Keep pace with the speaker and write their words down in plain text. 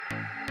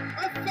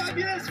A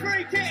fabulous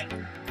free kick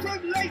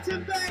from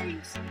Leighton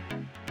Baines.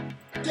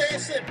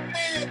 Dawson,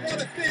 oh,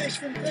 what a finish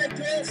from Greg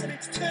Dawson,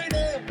 it's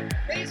 2-0.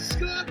 It's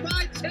scored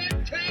by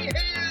Tim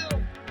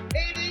Cahill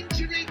in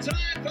injury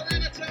time for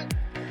Everton.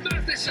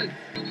 Matheson,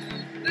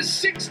 the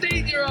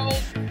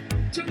 16-year-old,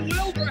 to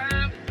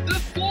Wilbraham, the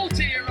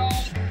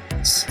 40-year-old.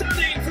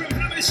 Stunning from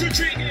James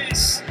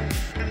Rodriguez.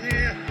 And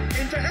here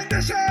into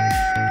Henderson!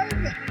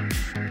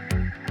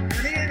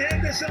 And Ian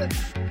Henderson,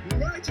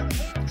 right on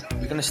half-time.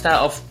 We're going to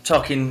start off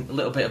talking a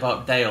little bit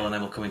about Dale and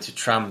then we'll come into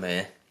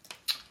Tranmere.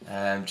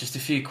 Just a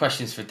few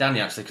questions for Danny,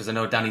 actually, because I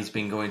know Danny's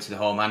been going to the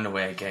home and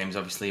away games.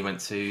 Obviously, he went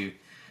to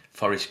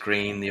Forest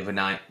Green the other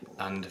night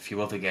and a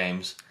few other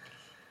games.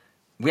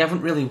 We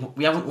haven't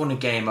won a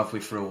game, have we,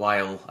 for a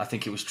while? I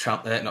think it was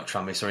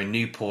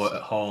Newport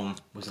at home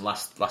was the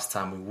last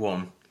time we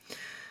won.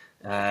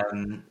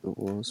 It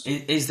was.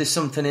 Is there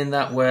something in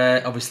that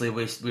where obviously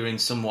we're in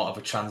somewhat of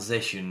a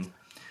transition,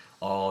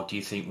 or do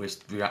you think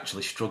we're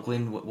actually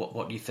struggling?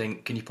 What do you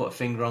think? Can you put a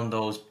finger on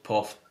those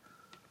poor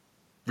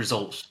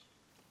results?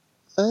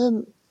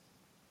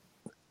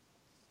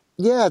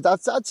 Yeah,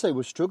 I'd say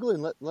we're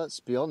struggling. Let's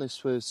be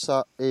honest. We're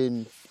sat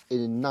in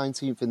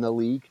 19th in the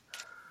league.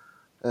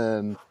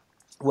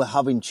 We're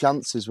having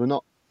chances. We're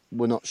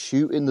not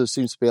shooting. There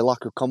seems to be a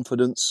lack of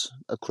confidence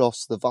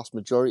across the vast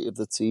majority of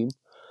the team.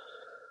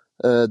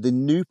 The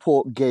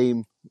Newport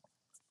game,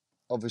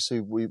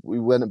 obviously, we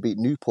went and beat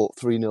Newport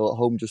 3-0 at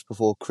home just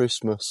before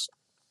Christmas.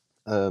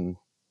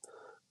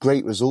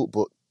 Great result,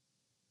 but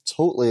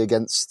totally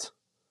against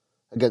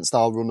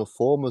our run of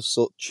form as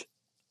such.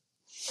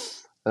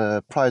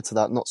 Prior to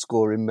that, not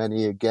scoring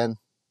many again.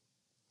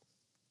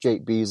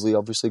 Jake Beasley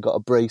obviously got a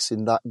brace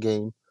in that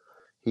game.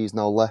 He's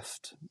now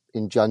left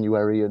in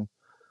January, and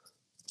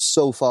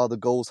so far the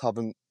goals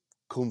haven't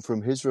come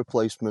from his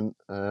replacement.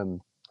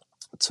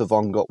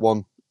 Tavon got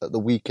one at the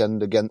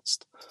weekend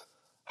against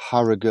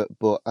Harrogate,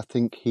 but I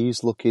think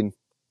he's looking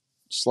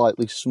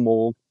slightly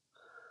small,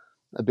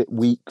 a bit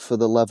weak for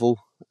the level.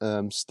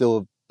 Still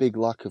a big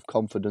lack of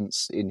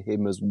confidence in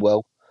him as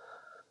well.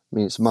 I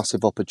mean, it's a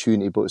massive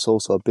opportunity, but it's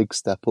also a big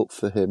step up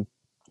for him.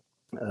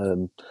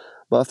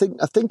 But I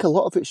think a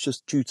lot of it's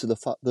just due to the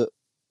fact that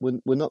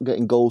we're not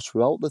getting goals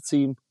throughout the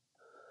team.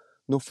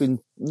 Nothing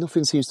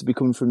seems to be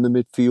coming from the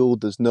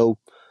midfield. There's no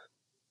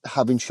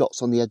having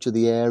shots on the edge of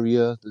the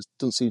area. There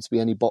doesn't seem to be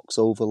any box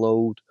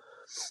overload.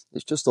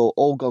 It's just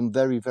all gone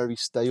very, very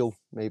stale,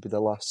 maybe the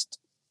last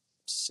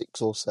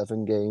 6 or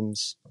 7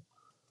 games.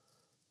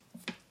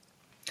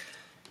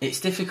 It's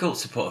difficult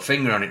to put a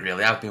finger on it,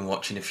 really. I've been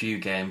watching a few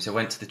games. I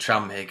went to the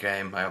Tranmere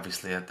game.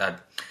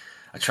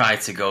 I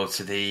tried to go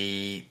to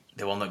the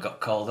one that got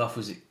called off.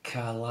 Was it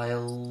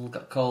Carlisle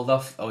got called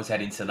off? I was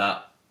heading to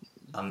that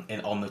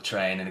on the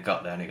train, and I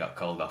got there and it got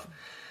called off.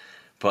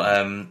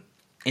 But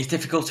it's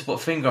difficult to put a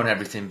finger on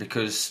everything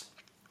because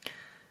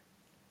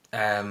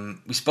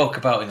we spoke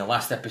about in the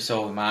last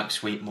episode with Mark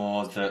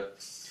Sweetmore that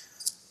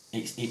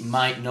it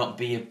might not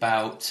be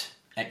about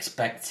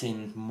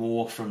expecting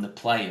more from the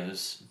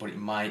players, but it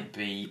might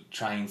be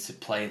trying to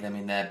play them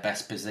in their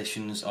best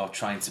positions or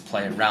trying to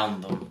play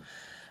around them.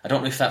 I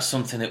don't know if that's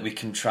something that we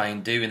can try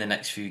and do in the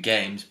next few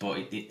games, but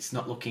it's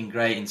not looking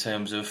great in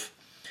terms of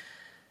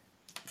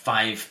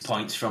 5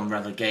 points from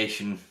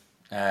relegation.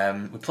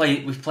 We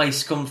play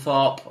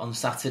Scunthorpe on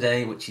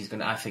Saturday, which is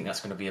I think that's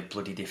going to be a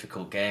bloody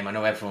difficult game. I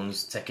know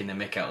everyone's taking the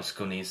mick out of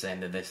Scunny and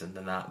saying this and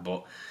that,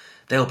 but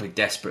they'll be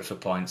desperate for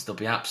points. They'll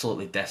be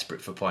absolutely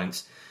desperate for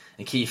points.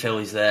 And Keith Hill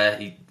is there.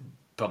 He's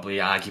probably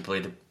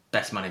arguably the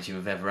best manager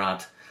we've ever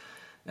had.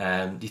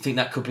 Do you think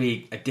that could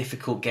be a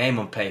difficult game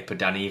on paper,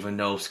 Danny, even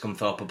though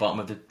Scunthorpe are bottom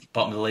of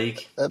the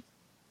league?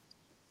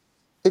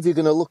 If you're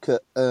going to look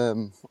at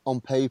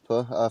on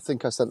paper, I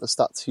think I sent the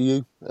stat to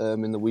you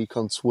in the week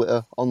on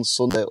Twitter. On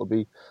Sunday, it'll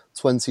be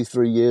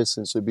 23 years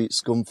since we beat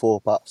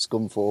Scunthorpe at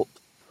Scunthorpe,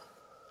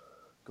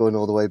 going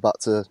all the way back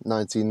to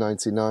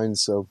 1999.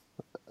 So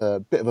a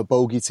bit of a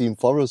bogey team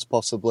for us,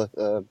 possibly.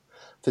 I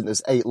think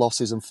there's 8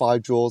 losses and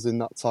 5 draws in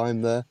that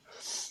time there.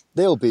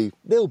 They'll be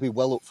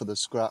well up for the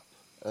scrap.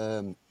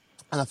 And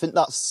I think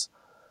that's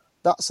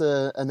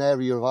an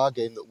area of our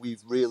game that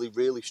we've really,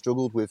 really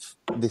struggled with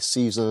this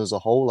season as a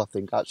whole. I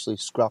think actually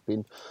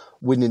scrapping,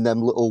 winning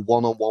them little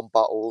one-on-one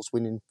battles,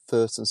 winning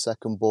first and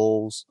second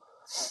balls.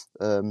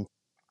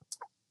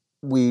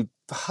 We've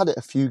had it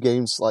a few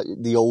games, like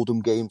the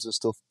Oldham games and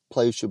stuff.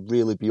 Players should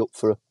really be up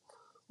for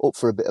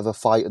a bit of a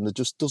fight, and there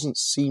just doesn't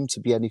seem to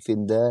be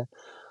anything there.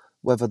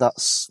 Whether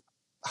that's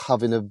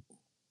having a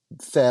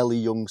fairly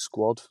young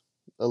squad,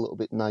 a little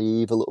bit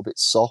naive, a little bit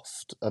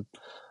soft, I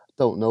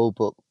don't know,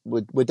 but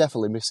we're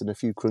definitely missing a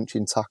few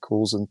crunching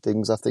tackles and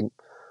things. I think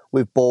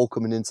with ball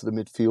coming into the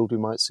midfield, we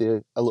might see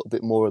a little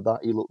bit more of that.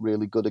 He looked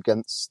really good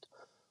against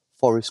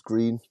Forest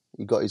Green.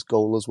 He got his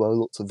goal as well. He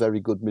looked a very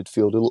good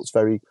midfielder. Looks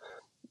very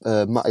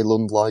Matty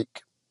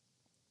Lund-like,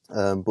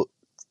 but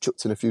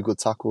chucked in a few good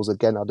tackles.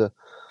 Again,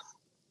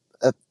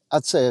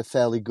 I'd say a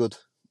fairly good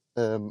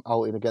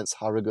outing against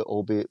Harrogate,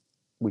 albeit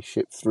we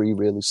shipped 3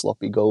 really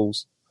sloppy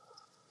goals.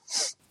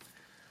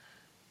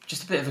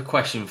 Just a bit of a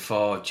question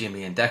for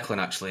Jimmy and Declan,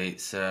 actually.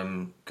 It's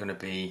going to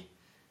be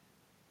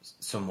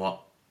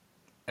somewhat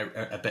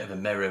a bit of a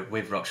mirror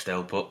with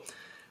Rochdale, but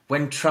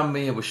when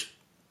Tranmere was,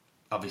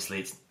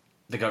 obviously,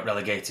 they got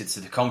relegated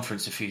to the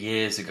conference a few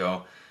years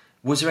ago,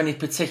 was there any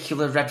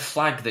particular red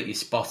flag that you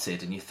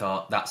spotted and you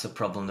thought, that's a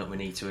problem that we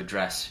need to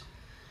address?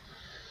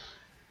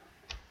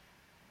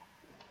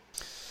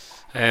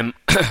 I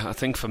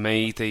think for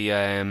me,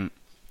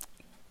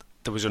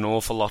 there was an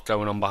awful lot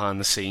going on behind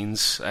the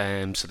scenes.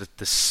 So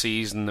the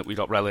season that we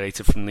got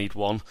relegated from League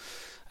One,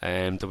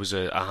 there was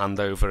a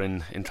handover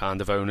in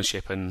kind of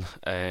ownership and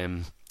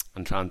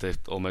trying to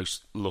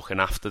almost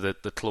looking after the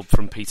club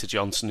from Peter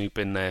Johnson, who'd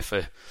been there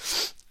for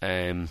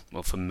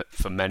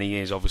many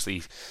years.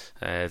 Obviously,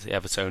 the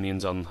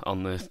Evertonians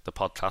on the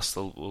podcast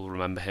will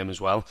remember him as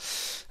well.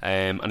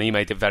 And he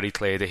made it very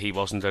clear that he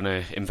wasn't going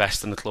to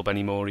invest in the club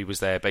anymore. He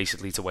was there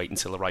basically to wait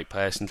until the right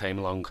person came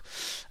along.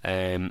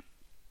 And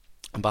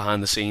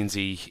behind the scenes,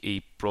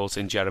 he brought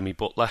in Jeremy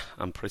Butler,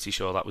 I'm pretty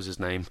sure that was his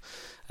name,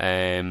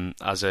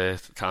 as a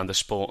kind of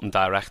sporting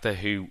director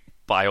who,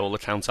 by all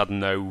accounts, had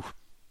no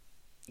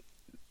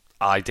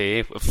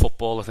idea of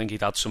football. I think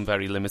he'd had some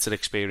very limited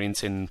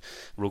experience in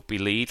rugby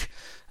league,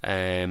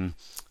 and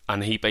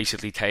he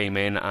basically came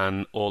in,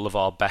 and all of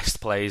our best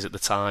players at the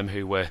time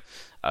who were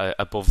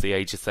above the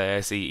age of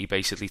 30, he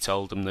basically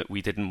told them that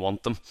we didn't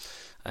want them.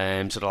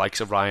 So the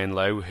likes of Ryan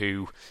Lowe,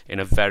 who in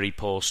a very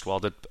poor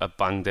squad had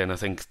banged in, I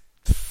think,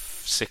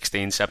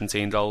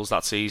 17 goals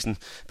that season,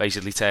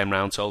 basically turned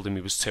around, told him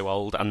he was too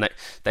old, and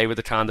they were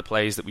the kind of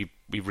players that we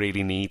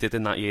really needed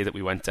in that year that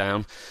we went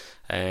down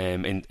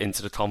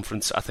into the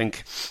conference. I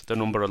think the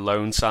number of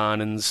loan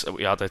signings,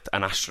 we had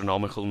an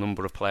astronomical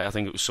number of players. I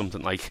think it was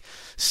something like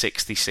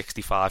 60,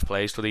 65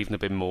 players, could even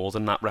have been more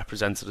than that,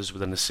 represented us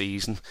within a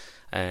season.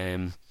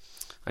 And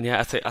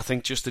yeah, I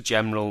think just the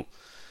general,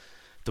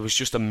 there was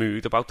just a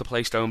mood about the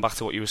place, going back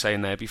to what you were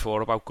saying there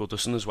before about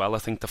Goodison as well. I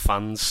think the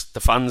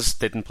fans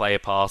didn't play a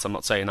part. I'm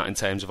not saying that in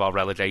terms of our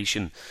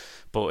relegation,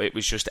 but it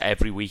was just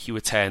every week you were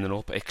turning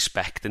up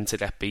expecting to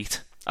get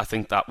beat. I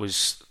think that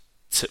was,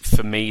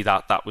 for me,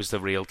 that was the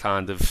real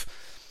kind of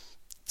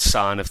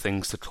sign of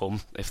things to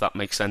come, if that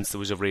makes sense. There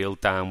was a real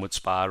downward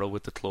spiral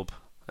with the club.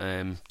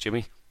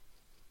 Jimmy?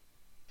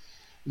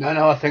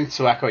 No, I think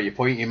to echo your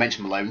point, you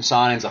mentioned loan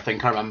signings. I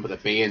think I remember there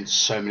being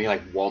so many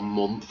like 1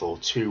 month or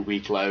 2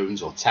 week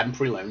loans or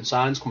temporary loan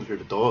signings coming through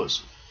the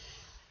doors.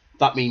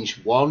 That means,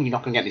 one, you're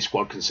not going to get any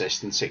squad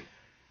consistency,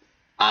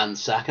 and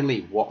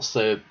secondly, what's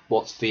the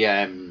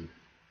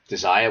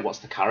desire, what's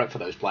the carrot for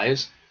those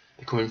players?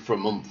 They come in for a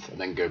month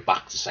and then go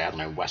back to, say, I don't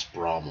know, West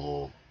Brom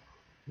or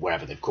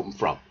wherever they've come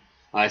from,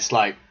 and it's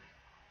like,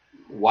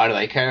 why do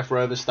they care if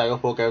Rovers stay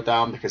up or go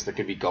down? Because they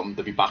could be gone,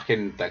 they'll be back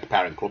in their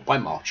parent club by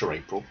March or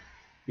April.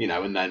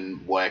 And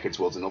then working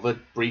towards another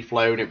brief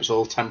loan. It was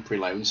all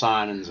temporary loan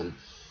signings,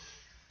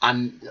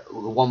 and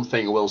the one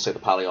thing I will say the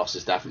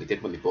Palioses definitely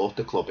did when they bought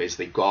the club is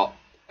they got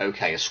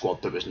a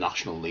squad that was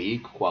National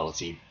League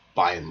quality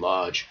by and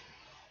large,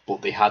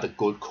 but they had a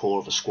good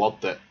core of a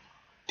squad that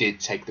did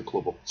take the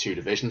club up 2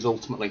 divisions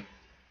ultimately.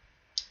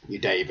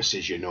 Your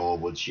Davises, your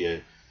Norwoods,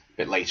 your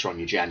bit later on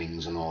your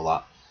Jennings and all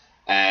that.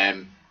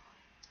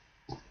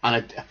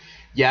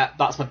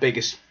 That's my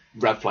biggest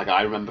red flag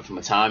I remember from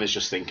the time, is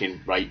just thinking,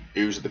 right,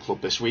 who's at the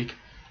club this week?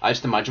 I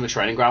just imagine the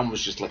training ground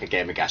was just like a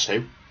game of guess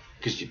who,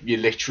 because you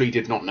literally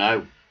did not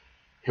know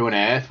who on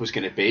earth was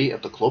going to be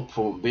at the club.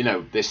 For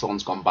this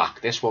one's gone back,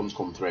 this one's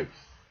come through.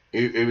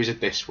 Who is it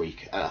this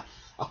week? I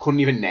couldn't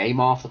even name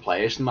half the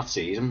players from that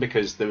season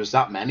because there was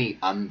that many,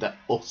 and they're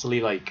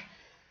utterly like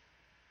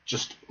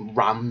just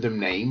random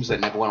names that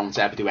never went on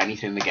to ever do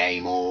anything in the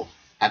game or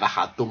ever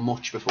had done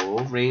much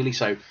before, really.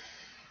 So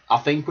I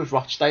think with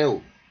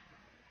Rochdale,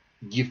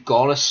 you've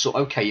got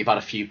to, you've had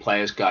a few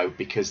players go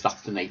because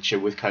that's the nature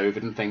with COVID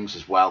and things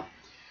as well.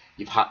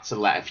 You've had to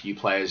let a few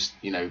players,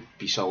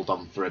 be sold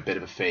on for a bit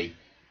of a fee.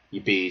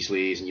 Your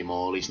Beasleys and your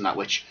Morleys and that,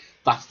 which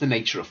that's the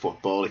nature of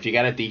football. If you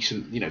get a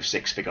decent,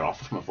 6-figure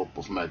offer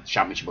from a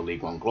Championship or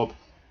League One club,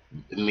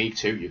 in League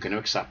Two, you're going to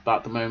accept that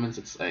at the moment.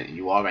 It's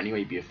you are anyway.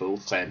 You'd be a fool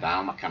to turn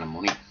down that kind of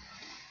money.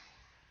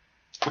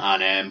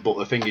 And but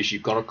the thing is,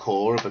 you've got a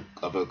core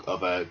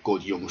of a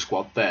good young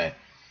squad there,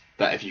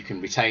 that if you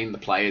can retain the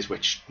players,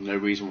 which no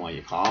reason why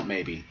you can't,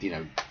 maybe,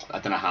 I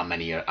don't know how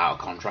many are out of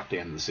contract at the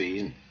end of the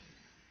season,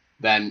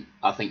 then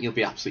I think you'll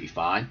be absolutely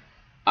fine.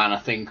 And I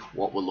think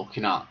what we're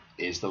looking at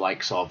is the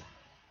likes of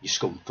your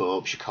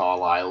Scunthorpes, your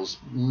Carlisles,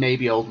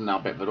 maybe Oldham now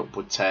a bit of an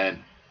upward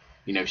turn,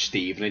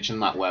 Stevenage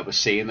and that, where we're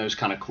seeing those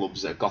kind of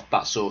clubs that have got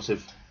that sort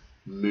of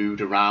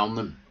mood around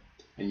them.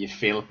 And you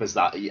feel it as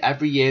that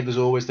every year there's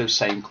always those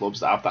same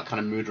clubs that have that kind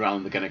of mood around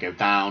them. They're going to go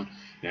down.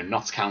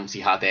 Notts County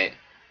had it,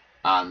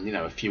 and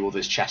a few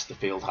others.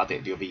 Chesterfield had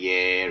it the other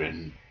year,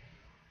 and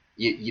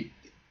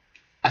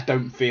I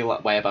don't feel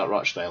that way about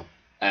Rochdale.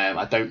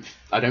 I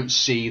don't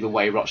see the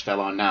way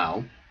Rochdale are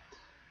now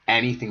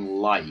anything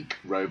like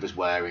Rovers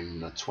were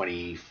in the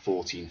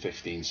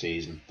 2014-15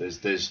 season.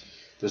 There's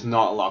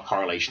not a lot of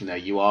correlation there.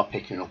 You are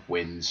picking up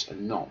wins,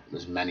 and not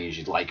as many as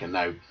you'd like, I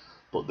know,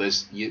 but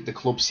the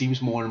club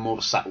seems more and more of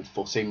a settled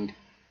footing,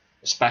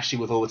 especially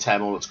with all the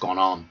turmoil that's gone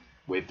on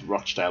with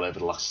Rochdale over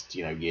the last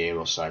year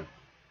or so.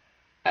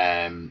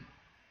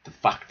 The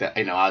fact that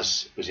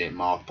as was it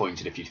Mark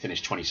pointed, if you'd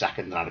finished 22nd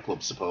and had a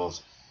club support,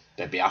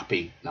 they'd be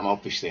happy. Now,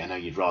 obviously, I know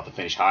you'd rather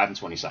finish higher than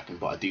 22nd,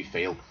 but I do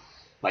feel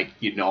like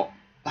you're not.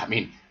 I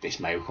mean, this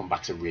may come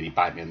back to really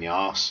bite me in the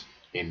arse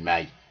in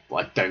May, but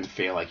I don't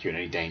feel like you're in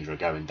any danger of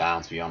going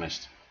down, to be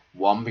honest.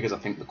 One, because I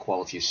think the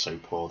quality is so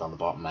poor down the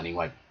bottom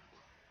anyway.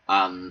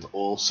 And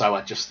also,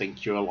 I just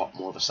think you're a lot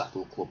more of a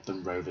settled club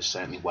than Rovers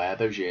certainly were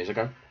those years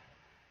ago.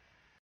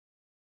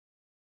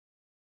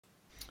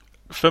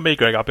 For me,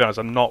 Greg, I'll be honest,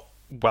 I'm not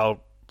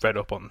well read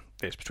up on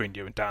this between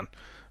you and Dan.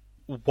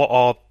 What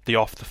are the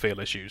off-the-field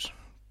issues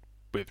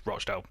with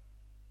Rochdale?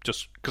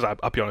 Just because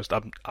I'll be honest,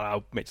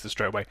 I'll admit to this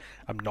straight away,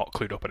 I'm not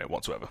clued up on it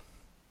whatsoever.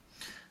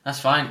 That's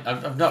fine.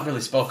 I've not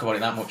really spoken about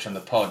it that much on the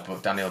pod,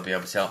 but Danny will be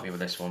able to help me with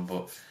this one.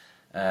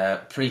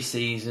 But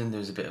pre-season, there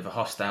was a bit of a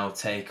hostile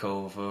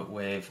takeover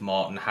with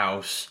Morton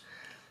House,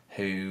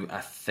 who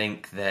I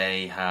think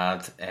they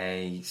had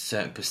a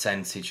certain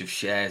percentage of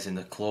shares in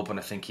the club, and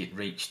I think it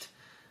reached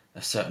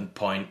a certain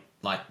point,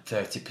 like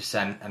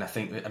 30%. And I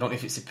don't know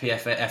if it's the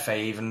PFA, FA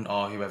even,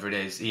 or whoever it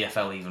is,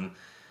 EFL even,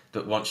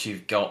 that once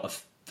you've got a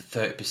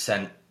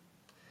 30%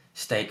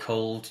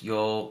 stakehold,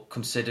 you're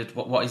considered.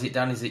 What is it,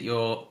 Dan? Is it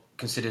you're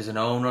considered as an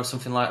owner or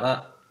something like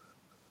that?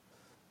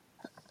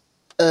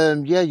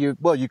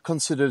 You're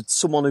considered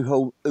someone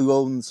who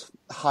owns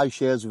high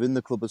shares within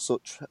the club as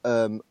such.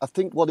 I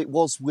think what it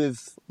was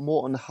with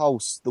Morton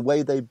House, the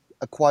way they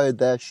acquired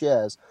their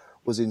shares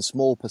was in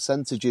small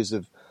percentages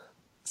of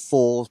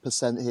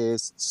 4% here,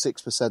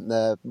 6%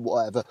 there,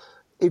 whatever.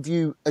 If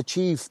you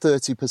achieve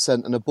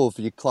 30% and above,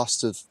 you're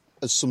classed as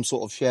some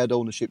sort of shared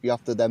ownership. You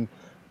have to then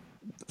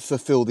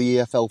fulfil the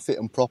EFL fit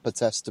and proper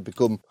test to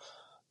become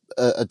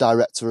a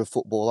director of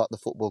football at the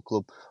football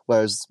club.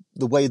 Whereas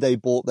the way they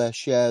bought their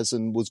shares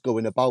and was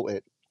going about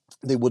it,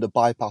 they would have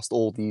bypassed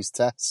all these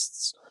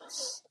tests.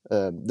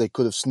 They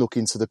could have snuck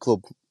into the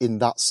club in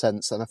that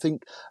sense. And I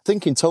think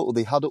in total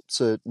they had up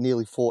to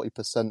nearly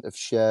 40% of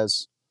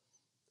shares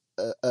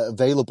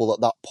available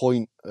at that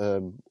point,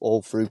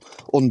 all through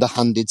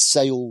underhanded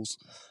sales.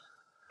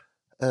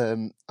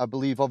 I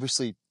believe,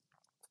 obviously,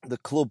 the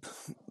club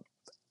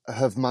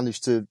have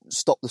managed to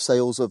stop the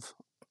sales of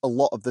a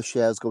lot of the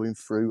shares going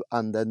through,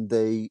 and then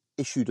they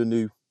issued a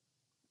new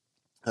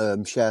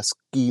share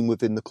scheme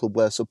within the club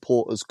where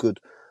supporters could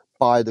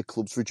buy the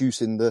clubs,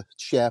 reducing the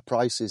share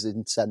prices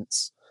in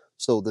cents.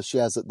 So the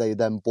shares that they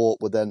then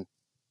bought were then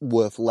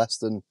worth less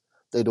than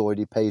they'd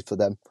already paid for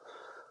them.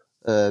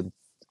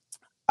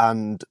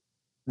 And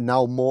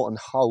now Morton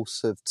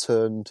House have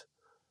turned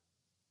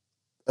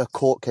a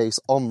court case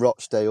on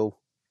Rochdale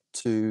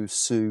to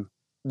sue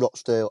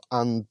Rochdale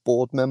and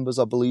board members,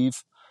 I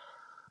believe.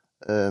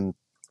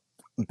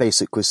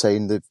 Basically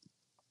saying they've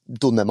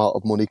done them out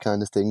of money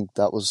kind of thing.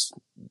 That was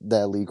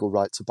their legal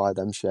right to buy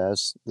them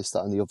shares, this,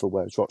 that and the other,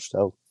 whereas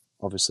Rochdale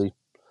obviously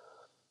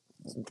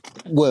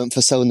weren't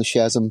for selling the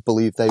shares and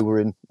believed they were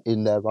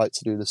in their right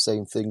to do the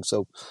same thing.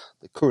 So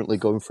they're currently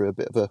going through a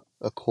bit of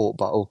a court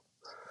battle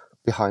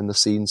behind the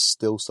scenes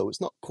still. So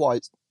it's not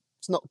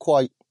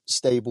quite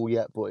stable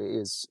yet, but it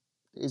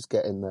is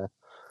getting there.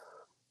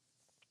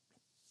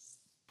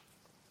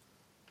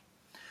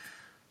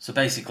 So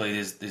basically,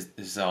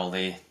 there's all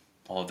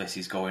of this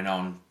is going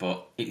on,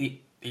 but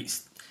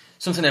it's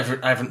something I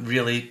haven't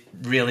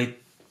really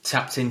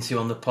tapped into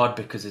on the pod,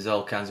 because there's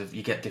all kinds of,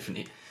 you get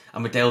different.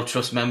 I'm a Dale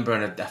Trust member,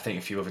 and I think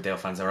a few other Dale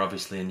fans are,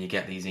 obviously, and you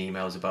get these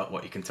emails about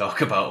what you can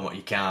talk about and what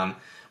you can't.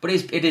 But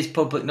it is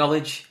public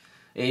knowledge.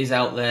 It is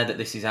out there that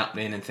this is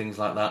happening and things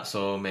like that.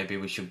 So maybe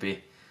we should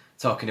be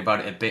talking about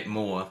it a bit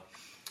more.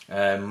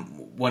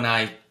 When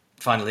I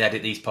finally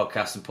edit these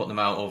podcasts and put them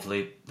out,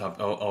 hopefully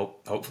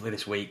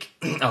this week,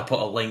 I'll put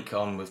a link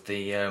on with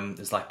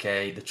there's like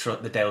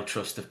the Dale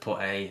Trust have put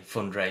a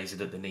fundraiser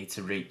that they need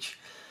to reach.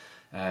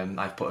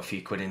 I've put a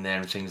few quid in there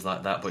and things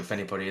like that, but if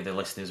anybody of the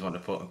listeners want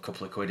to put a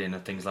couple of quid in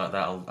and things like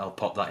that, I'll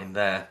pop that in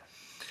there.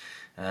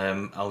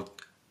 I'll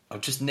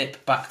just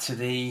nip back to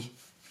the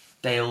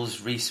Dale's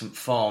recent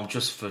form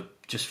just for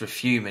a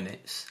few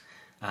minutes,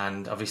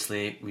 and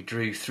obviously we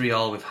drew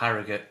 3-3 with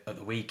Harrogate at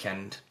the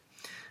weekend.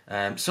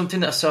 Something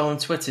that I saw on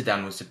Twitter,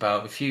 Dan, was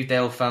about a few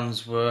Dale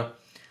fans there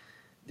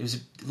was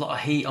a lot of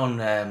heat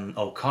on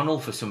O'Connell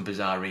for some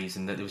bizarre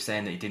reason, that they were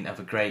saying that he didn't have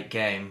a great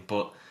game,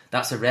 but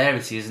that's a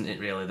rarity, isn't it,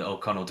 really, that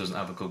O'Connell doesn't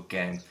have a good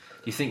game? Do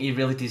you think he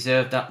really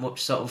deserved that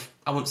much sort of,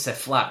 I wouldn't say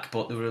flack,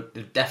 but there were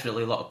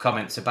definitely a lot of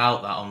comments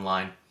about that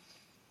online?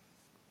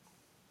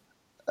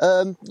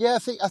 I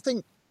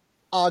think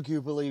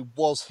arguably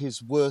was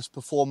his worst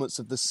performance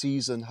of the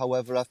season.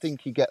 However, I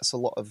think he gets a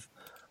lot of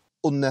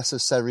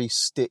unnecessary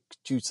stick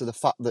due to the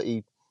fact that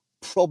he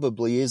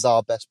probably is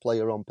our best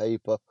player on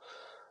paper.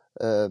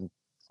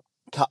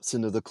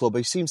 Captain of the club.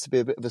 He seems to be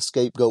a bit of a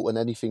scapegoat when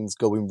anything's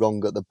going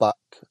wrong at the back.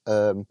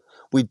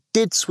 We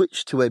did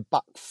switch to a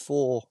back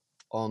four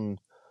on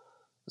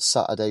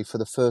Saturday for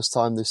the first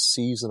time this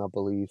season, I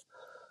believe.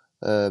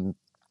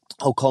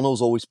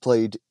 O'Connell's always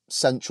played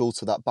central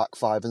to that back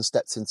five and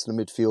stepped into the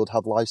midfield,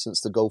 had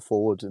license to go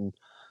forward and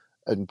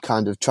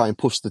kind of try and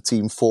push the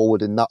team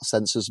forward in that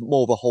sense as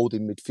more of a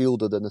holding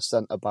midfielder than a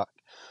centre-back.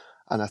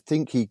 And I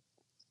think he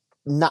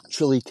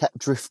naturally kept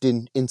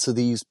drifting into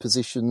these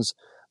positions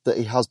that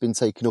he has been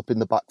taking up in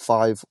the back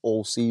five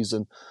all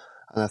season.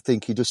 And I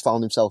think he just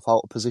found himself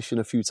out of position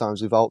a few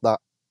times without that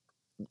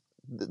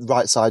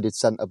right-sided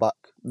centre-back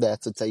there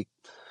to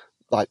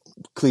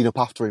clean up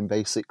after him,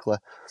 basically.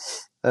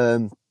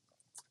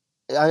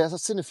 I've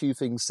seen a few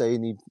things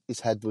saying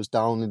his head was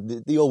down,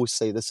 and they always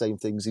say the same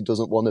things. He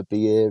doesn't want to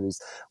be here. He's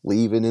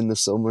leaving in the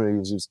summer. He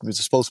was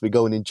supposed to be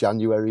going in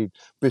January.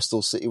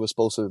 Bristol City was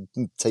supposed to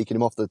be taking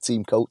him off the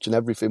team coach and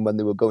everything when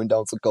they were going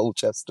down to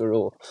Colchester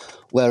or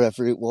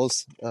wherever it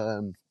was.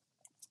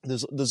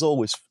 There's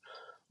always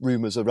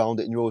rumours around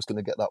it, and you're always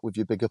going to get that with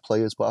your bigger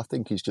players. But I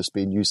think he's just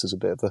being used as a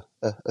bit of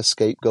a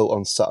scapegoat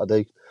on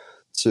Saturday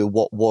to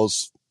what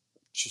was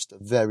just a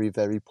very,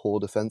 very poor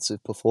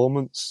defensive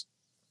performance.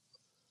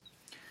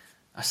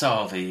 I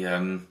saw a lot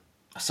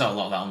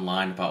of that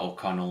online about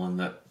O'Connell and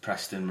that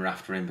Preston were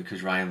after him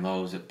because Ryan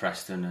Lowe was at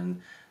Preston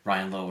and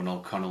Ryan Lowe and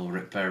O'Connell were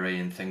at Bury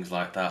and things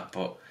like that.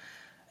 But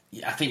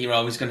I think you're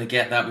always going to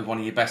get that with one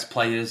of your best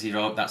players.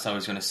 That's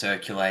always going to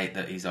circulate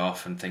that he's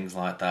off and things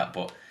like that.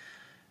 But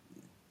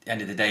at the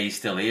end of the day, he's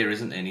still here,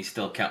 isn't he? And he's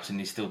still captain.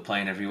 He's still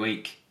playing every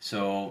week.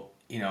 So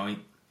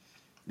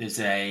there's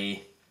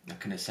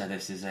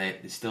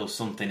still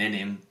something in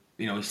him.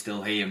 He's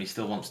still here and he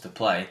still wants to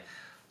play.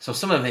 So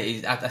some of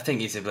it, I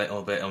think it's a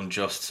little bit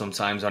unjust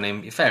sometimes on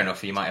him. Fair enough,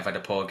 he might have had a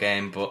poor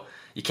game, but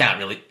you can't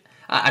really...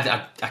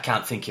 I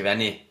can't think of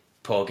any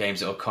poor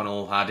games that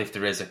O'Connell had. If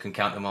there is, I can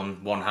count them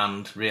on one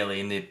hand, really,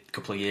 in the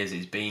couple of years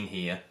he's been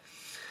here.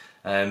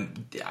 I'm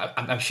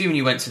assuming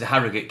you went to the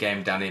Harrogate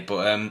game, Danny,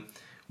 but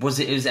was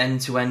it as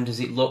end-to-end as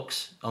it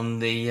looks on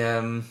the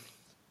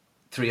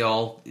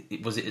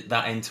 3-3? Was it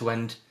that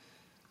end-to-end?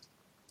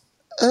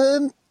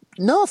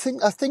 No,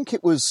 I think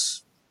it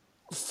was...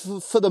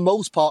 For the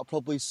most part,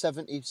 probably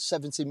 70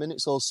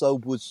 minutes or so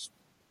was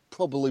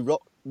probably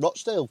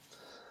Rochdale.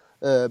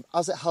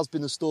 As it has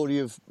been the story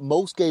of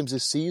most games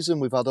this season,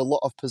 we've had a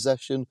lot of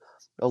possession,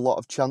 a lot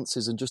of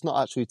chances, and just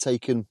not actually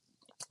taking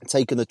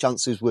the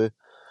chances we're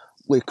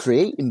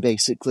creating,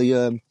 basically.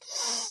 I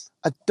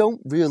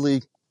don't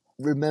really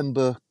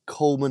remember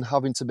Coleman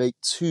having to make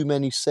too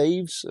many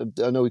saves.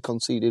 I know he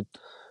conceded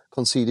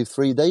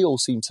 3. They all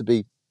seem to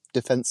be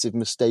defensive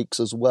mistakes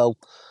as well.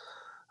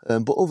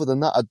 But other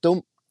than that, I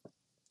don't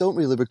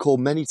really recall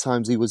many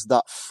times he was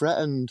that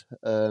threatened.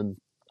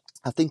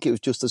 I think it was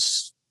just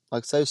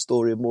a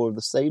story of more of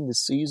the same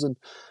this season.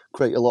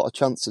 Create a lot of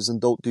chances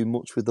and don't do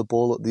much with the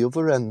ball at the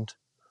other end.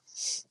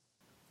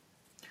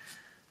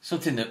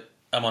 Something that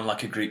I'm on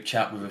like a group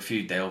chat with a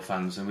few Dale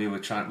fans, and we were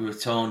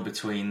torn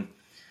between: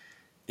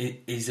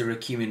 is there a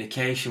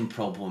communication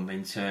problem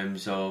in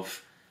terms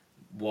of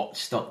what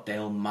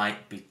Stockdale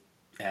might be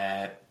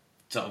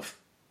sort of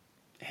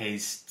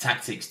his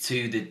tactics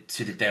to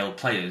the Dale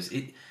players?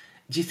 Do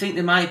you think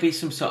there might be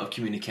some sort of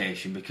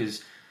communication?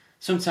 Because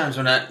sometimes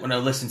when I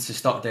listen to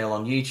Stockdale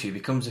on YouTube, he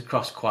comes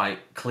across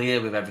quite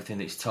clear with everything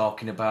that he's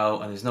talking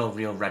about, and there's no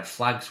real red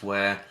flags.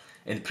 Where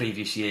in the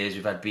previous years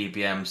we've had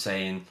BBM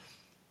saying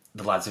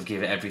the lads have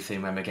given it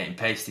everything when we're getting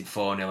pasted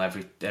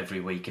 4-0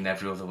 every week and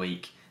every other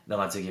week. The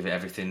lads have given it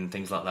everything and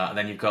things like that. And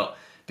then you've got,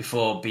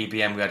 before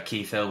BBM, we had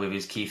Keith Hill with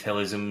his Keith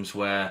Hillisms,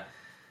 where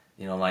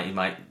like he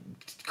might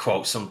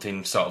quote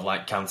something sort of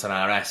like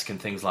Cantona-esque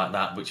and things like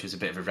that, which was a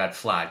bit of a red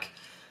flag.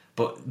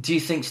 But do you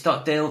think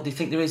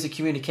there is a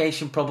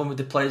communication problem with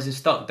the players in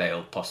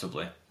Stockdale,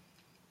 possibly?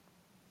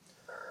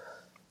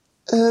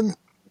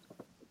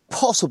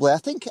 Possibly. I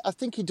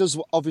think he does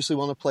obviously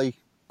want to play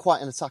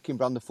quite an attacking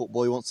brand of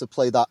football. He wants to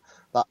play that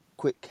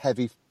quick,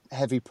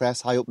 heavy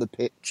press high up the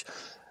pitch.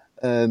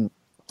 There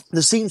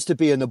seems to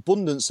be an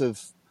abundance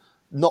of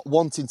not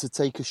wanting to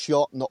take a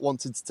shot, not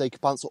wanting to take a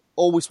pass,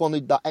 always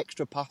wanted that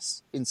extra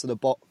pass into the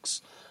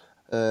box.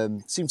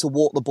 Seem to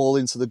walk the ball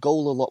into the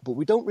goal a lot, but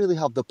we don't really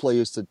have the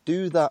players to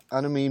do that.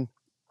 And I mean,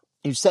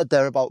 you said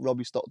there about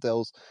Robbie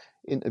Stockdale's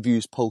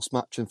interviews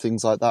post-match and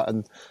things like that,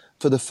 and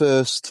for the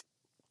first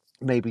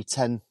maybe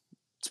 10,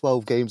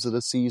 12 games of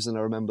the season, I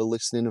remember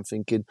listening and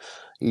thinking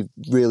he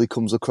really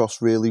comes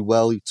across really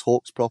well. He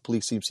talks properly,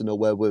 seems to know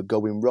where we're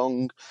going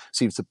wrong,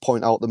 seems to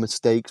point out the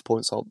mistakes,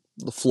 points out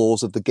the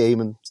flaws of the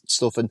game and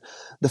stuff. And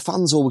the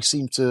fans always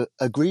seem to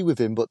agree with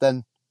him. But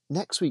then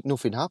next week,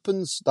 nothing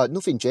happens. Like,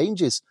 nothing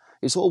changes.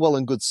 It's all well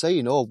and good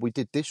saying, oh, we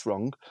did this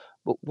wrong.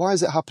 But why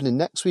is it happening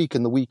next week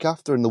and the week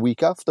after and the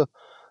week after?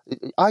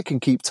 I can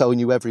keep telling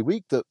you every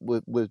week that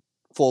we're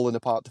falling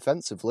apart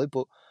defensively,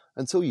 but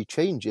until you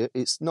change it,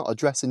 it's not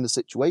addressing the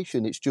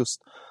situation. It's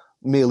just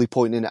merely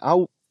pointing it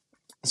out.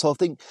 So I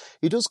think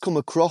he does come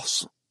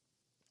across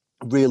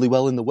really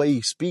well in the way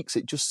he speaks.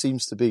 It just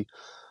seems to be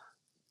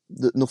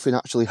that nothing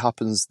actually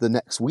happens the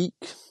next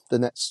week, the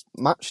next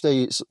match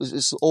day.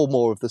 It's all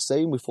more of the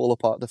same. We fall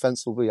apart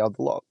defensively. We have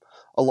a lot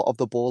of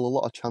the ball, a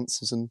lot of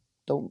chances, and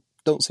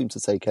don't seem to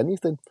take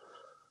anything.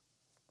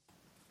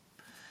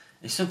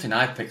 It's something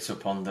I picked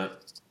up on, that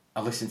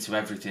I listened to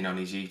everything on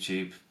his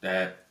YouTube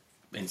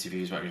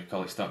interviews, whatever you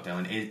call it, Stockdale,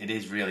 and it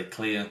is really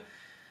clear.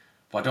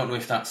 But I don't know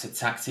if that's a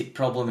tactic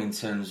problem in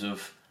terms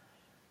of,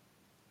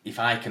 if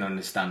I can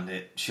understand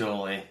it,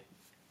 surely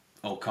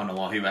O'Connell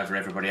or whoever,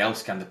 everybody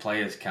else can, the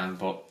players can,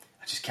 but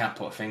I just can't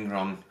put a finger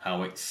on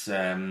how it's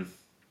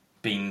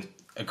been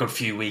a good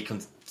few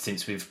weeks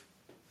since we've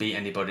beat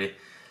anybody.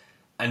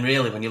 And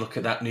really, when you look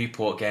at that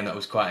Newport game, that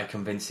was quite a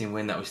convincing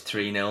win. That was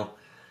 3-0.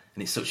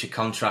 And it's such a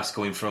contrast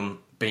going from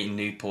beating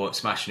Newport,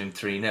 smashing them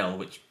 3-0,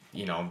 which,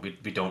 you know,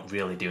 we don't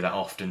really do that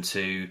often,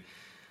 to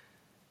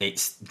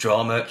it's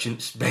draw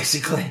merchants,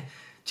 basically.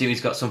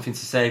 Jimmy's got something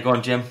to say. Go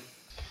on, Jim.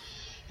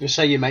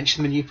 You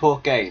mentioned the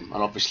Newport game,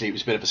 and obviously it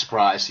was a bit of a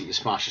surprise that you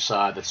smash a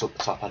side that's up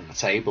the top end of the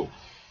table.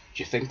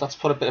 Do you think that's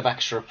put a bit of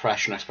extra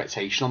pressure and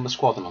expectation on the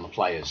squad and on the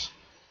players?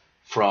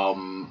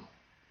 From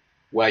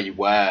where you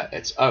were,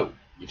 it's,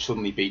 you've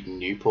suddenly beaten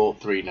Newport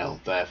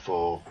 3-0,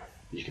 therefore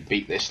you can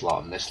beat this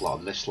lot and this lot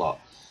and this lot.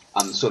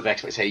 And sort of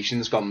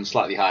expectations gone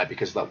slightly higher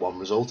because of that one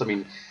result. I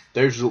mean,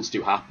 those results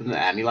do happen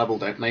at any level,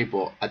 don't they?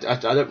 But I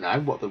don't know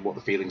what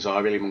the feelings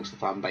are really amongst the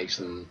fan base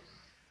and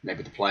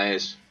maybe the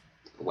players.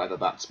 Whether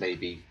that's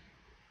maybe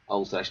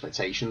altered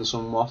expectations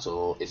somewhat,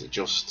 or is it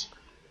just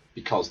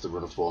because the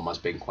run of form has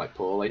been quite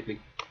poor lately?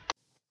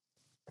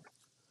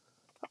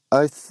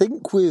 I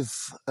think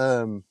with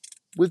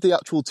the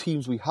actual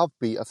teams we have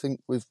beat, I think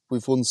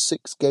we've won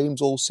 6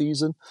 games all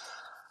season.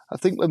 I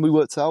think when we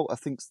worked out, I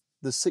think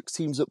the 6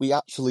 teams that we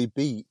actually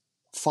beat,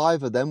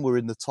 5 of them were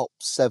in the top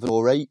 7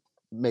 or 8,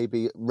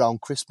 maybe around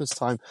Christmas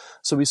time.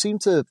 So we seem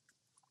to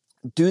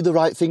do the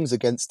right things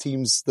against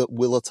teams that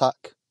will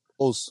attack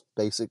us,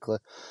 basically.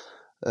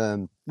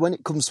 When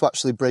it comes to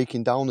actually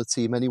breaking down a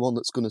team, anyone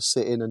that's going to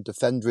sit in and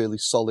defend really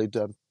solid,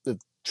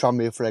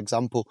 Tranmere, for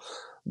example,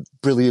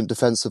 brilliant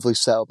defensively,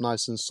 set up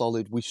nice and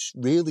solid. We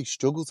really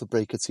struggle to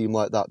break a team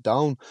like that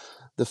down.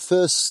 The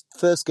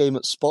first game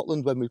at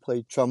Scotland when we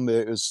played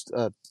Tranmere, it was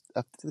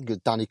I think a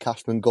Danny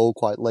Cashman goal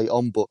quite late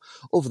on, but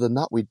other than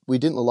that, we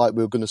didn't look like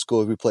we were going to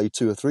score if we played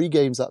 2 or 3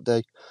 games that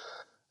day.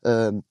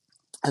 And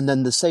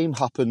then the same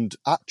happened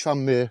at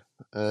Tranmere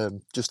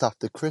just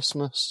after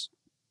Christmas.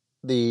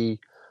 The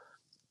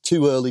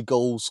 2 early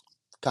goals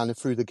kind of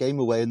threw the game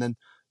away, and then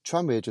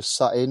Tranmere just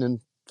sat in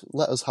and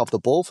let us have the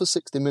ball for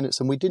 60 minutes,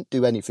 and we didn't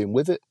do anything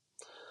with it.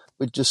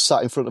 We just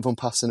sat in front of them,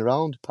 passing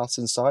around,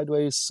 passing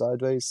sideways,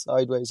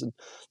 and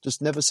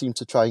just never seemed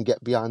to try and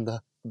get behind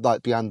the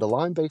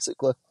line,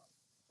 basically.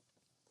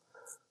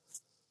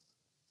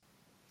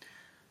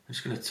 I'm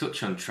just going to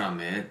touch on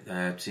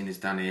Tranmere, seeing as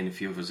Danny and a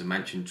few others have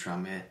mentioned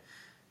Tranmere.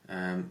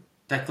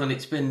 Declan,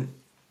 it's been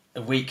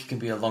a week, can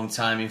be a long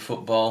time in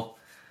football.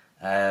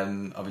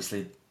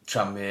 Obviously,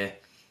 Tranmere,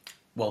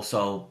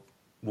 Walsall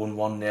won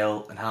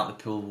 1-0 and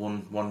Hartlepool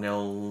won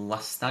 1-0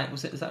 last night,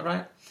 was it? Is that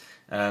right?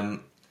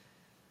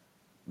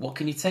 What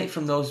can you take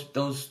from those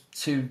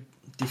 2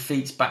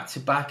 defeats back to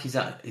back? Is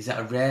that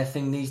a rare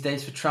thing these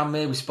days for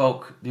Tranmere? We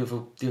spoke the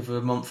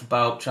other month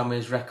about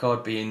Tranmere's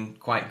record being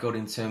quite good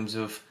in terms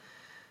of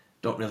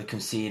don't really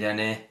concede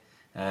any,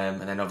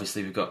 and then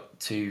obviously we've got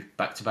 2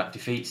 back-to-back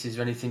defeats. Is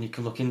there anything you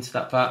can look into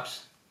that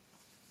perhaps?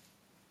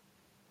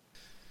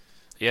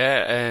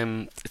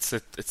 Yeah, it's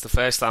the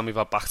first time we've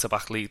had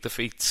back-to-back league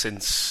defeats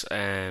since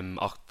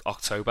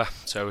October,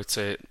 so it's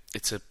a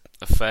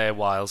fair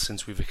while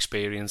since we've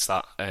experienced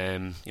that.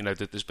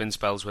 There's been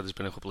spells where there's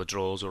been a couple of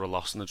draws or a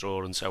loss and a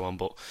draw and so on,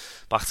 but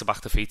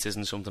back-to-back defeats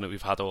isn't something that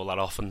we've had all that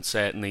often.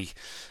 Certainly,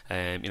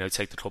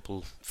 take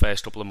the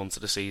first couple of months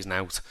of the season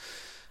out.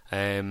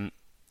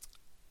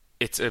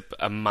 It's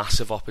a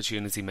massive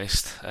opportunity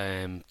missed.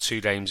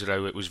 2 games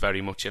ago, it was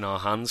very much in our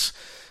hands.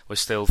 We're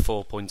still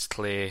 4 points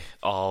clear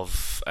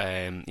of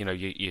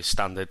your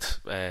standard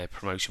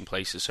promotion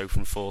places, so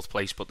from 4th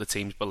place, but the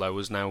teams below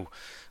us now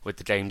with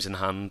the games in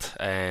hand,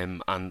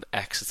 and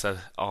Exeter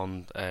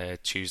on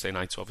Tuesday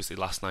night, so obviously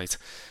last night,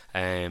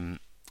 them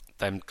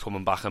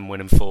coming back and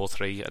winning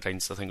 4-3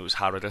 against, I think it was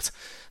Harrogate.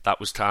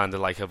 That was kind of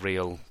like a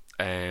real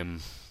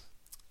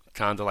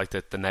kind of like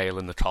the nail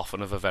in the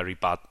coffin of a very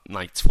bad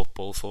night's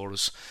football for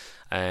us.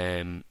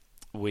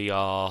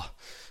 We're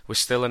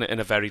still in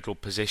a very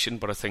good position,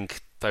 but I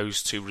think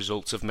those 2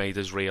 results have made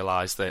us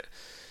realise that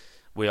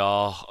we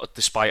are,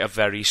 despite a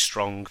very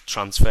strong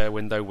transfer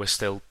window, we're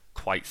still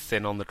quite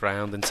thin on the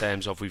ground in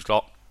terms of we've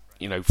got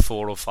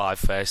 4 or 5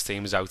 first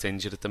teams out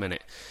injured at the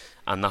minute,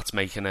 and that's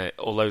making it,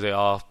 although they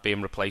are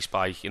being replaced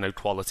by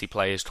quality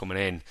players coming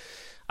in,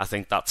 I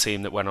think that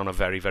team that went on a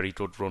very, very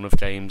good run of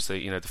games,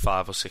 the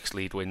 5 or 6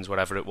 lead wins,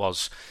 whatever it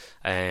was,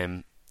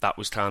 that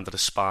was kind of the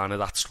spine of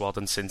that squad,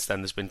 and since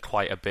then there's been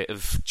quite a bit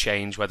of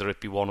change, whether it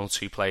be 1 or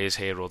 2 players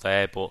here or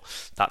there, but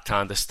that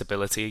kind of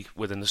stability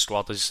within the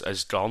squad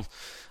has gone.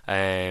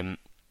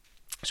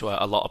 So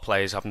a lot of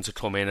players having to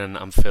come in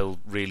and fill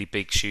really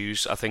big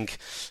shoes. I think,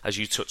 as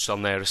you touched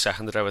on there a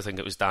second ago, I think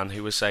it was Dan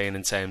who was saying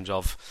in terms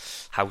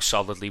of how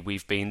solidly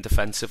we've been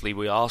defensively,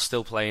 we are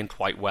still playing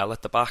quite well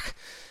at the back,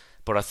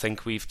 but I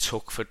think we've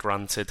took for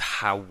granted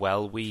how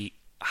well we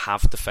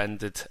have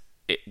defended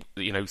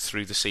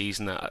through the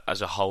season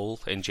as a whole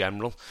in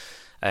general.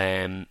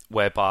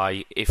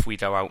 Whereby if we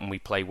go out and we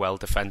play well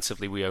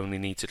defensively, we only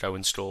need to go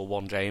and score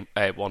one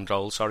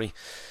goal.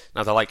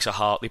 Now the likes of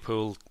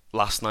Hartlepool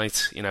last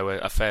night,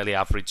 a fairly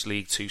average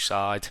League Two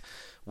side,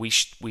 we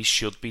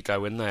should be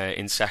going there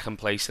in second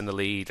place in the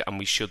league, and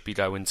we should be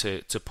going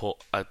to put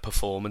a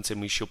performance in.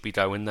 We should be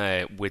going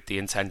there with the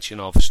intention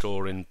of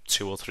scoring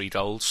 2 or 3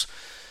 goals.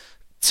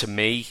 To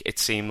me, it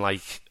seemed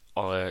like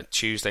on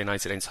Tuesday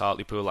night against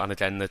Hartlepool, and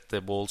again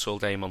the Walsall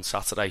game on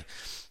Saturday,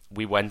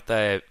 we went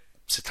there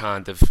to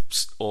kind of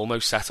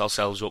almost set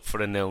ourselves up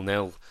for a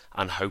 0-0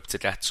 and hope to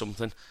get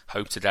something,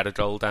 hope to get a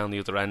goal down the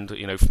other end,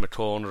 from a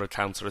corner, a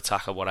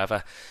counter-attack or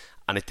whatever,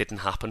 and it didn't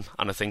happen.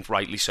 And I think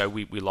rightly so.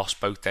 We lost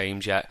both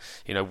games yet.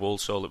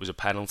 Walsall, it was a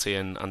penalty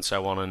and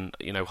so on,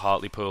 and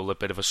Hartlepool, a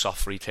bit of a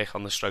soft free kick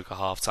on the stroke of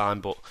half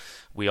time, but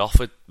we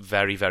offered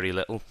very, very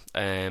little.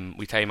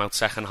 We came out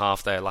second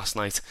half there last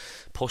night,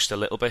 pushed a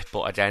little bit,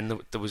 but again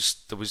there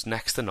was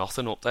next to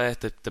nothing up there.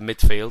 The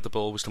midfield, the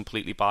ball was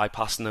completely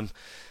bypassing them.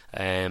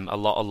 A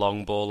lot of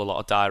long ball, a lot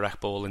of direct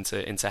ball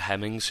into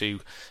Hemmings, who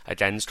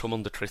again's come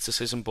under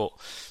criticism, but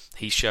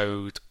he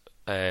showed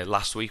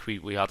last week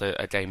we had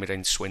a game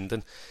against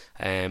Swindon,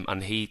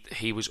 and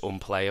he was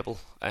unplayable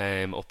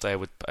up there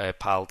with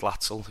Paul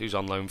Glatzel, who's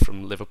on loan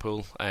from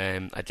Liverpool,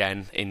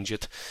 again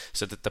injured.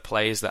 So that the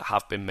players that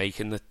have been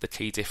making the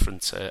key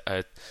difference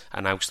are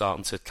now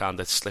starting to kind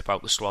of slip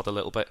out the squad a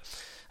little bit.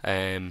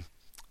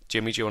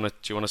 Jimmy, do you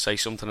want to say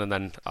something, and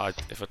then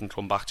if I can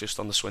come back just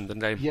on the Swindon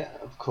game? Yeah,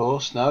 of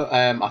course. No,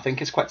 I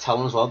think it's quite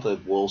telling as well, the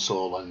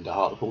Walsall and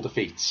Hartlepool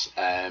defeats.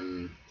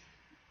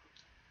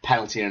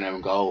 Penalty and an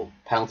own goal.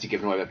 Penalty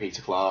given away by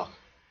Peter Clark,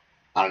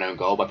 and an own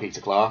goal by Peter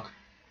Clark.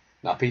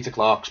 Now, Peter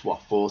Clark's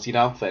 40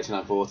 now,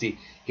 39-40.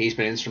 He's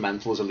been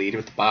instrumental as a leader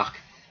at the back,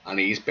 and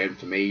he's been,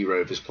 for me,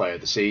 Rovers Player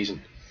of the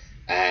Season,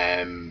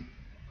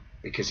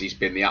 because he's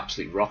been the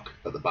absolute rock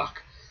at the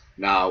back.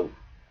 Now,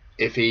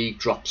 if he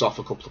drops off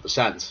a couple of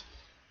percent,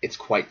 it's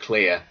quite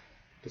clear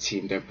the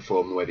team don't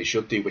perform the way they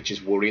should do, which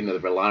is worrying that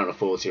they're relying on a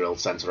 40-year-old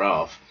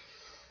centre-half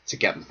to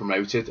get them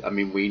promoted. I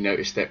mean, we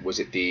noticed it, was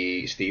it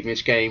the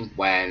Stevenage game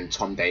when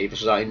Tom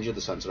Davis was injured,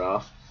 the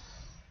centre-half,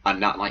 and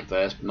Knight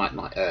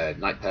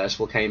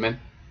Percival came in,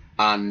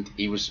 and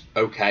he was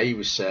okay, he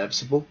was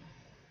serviceable,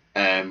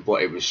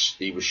 but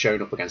he was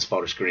shown up against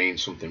Forest Green,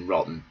 something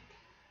rotten.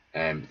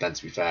 Then,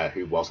 to be fair,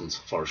 who wasn't?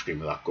 Forest Green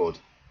were that good.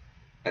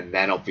 And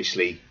then,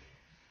 obviously,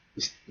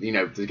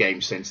 the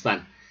game since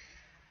then,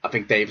 I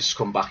think Davis has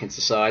come back into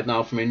the side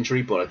now from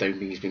injury, but I don't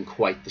think he's been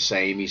quite the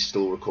same. He's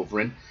still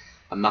recovering,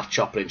 and that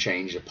chopping and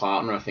change of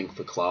partner, I think,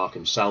 for Clark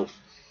himself,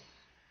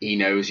 he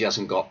knows he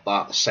hasn't got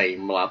that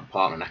same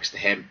partner next to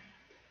him,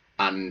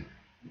 and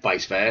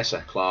vice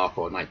versa, Clark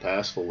or Knight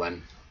Percival,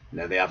 then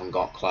they haven't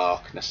got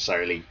Clark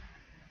necessarily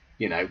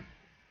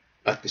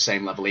at the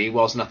same level he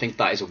was. And I think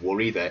that is a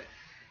worry, that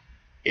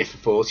if a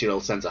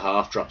 40-year-old centre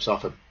half drops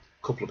off a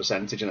couple of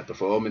percentage in a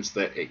performance,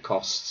 that it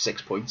costs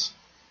 6 points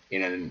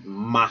in a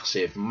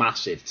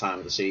massive time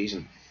of the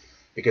season.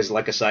 Because,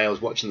 like I say, I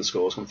was watching the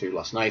scores come through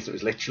last night. It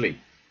was literally,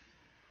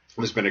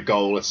 there's been a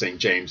goal at St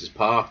James's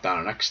Park down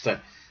an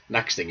extra.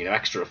 Next thing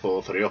extra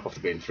 4-3 up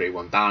after being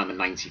 3-1 down in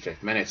the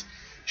 95th minute.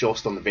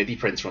 Just on the video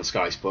printer on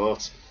Sky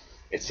Sports,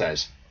 it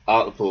says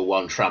Hartlepool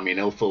 1, Tranmere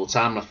 0 full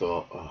time. And I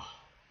thought,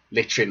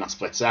 literally in that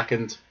split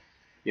second,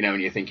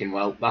 and you're thinking,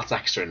 well, that's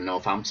extra in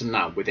Northampton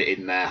now, with it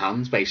in their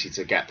hands basically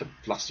to get the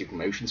last 2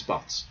 promotion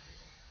spots.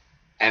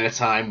 And a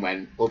time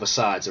when other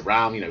sides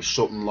around,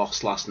 Sutton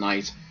lost last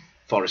night,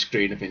 Forest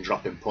Green have been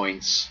dropping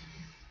points,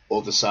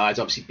 other sides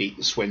obviously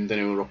beating Swindon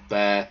who are up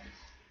there.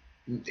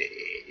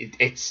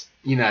 It's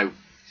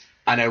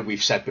I know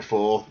we've said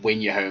before,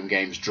 win your home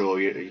games, draw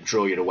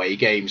your away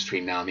games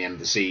between now and the end of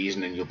the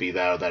season, and you'll be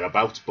there or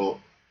thereabouts. But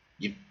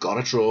you've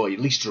got to at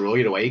least draw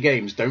your away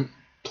games. Don't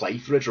play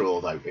for a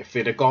draw though. If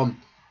it had gone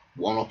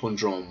 1-1 and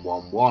drawn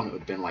 1-1, it would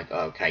have been like,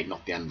 okay,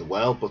 not the end of the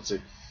world. But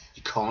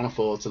you can't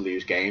afford to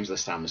lose games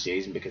this time of the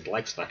season, because the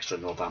likes of Exeter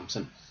and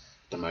Northampton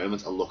at the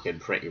moment are looking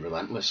pretty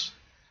relentless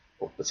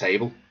up the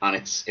table, and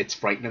it's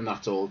frightening.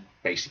 That's all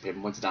basically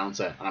pinpointed down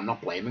to, and I'm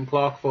not blaming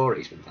Clark for it,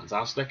 he's been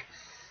fantastic,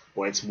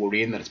 but it's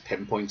worrying that it's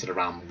pinpointed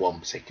around one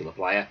particular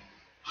player,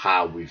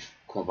 how we've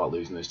come about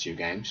losing those 2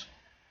 games.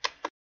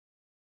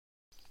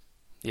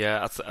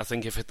 Yeah, I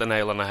think you've hit the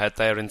nail on the head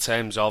there in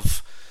terms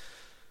of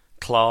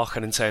Clark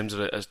and in terms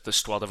of the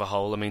squad of a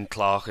whole. I mean,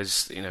 Clark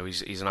is,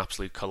 he's an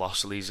absolute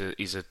colossal. He's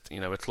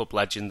a club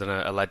legend and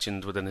a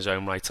legend within his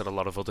own right at a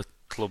lot of other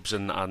clubs,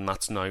 and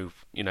that's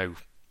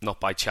not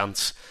by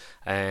chance.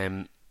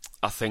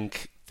 I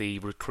think the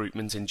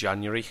recruitment in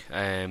January,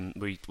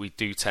 we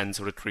do tend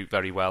to recruit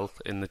very well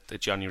in the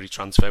January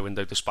transfer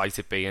window, despite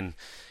it being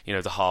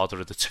the harder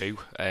of the 2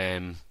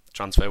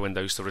 transfer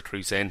windows to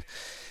recruit in.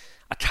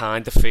 I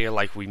kind of feel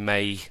like we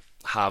may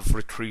have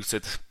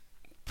recruited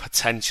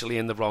potentially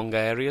in the wrong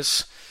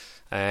areas.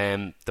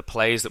 The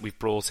players that we've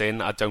brought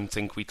in, I don't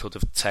think we could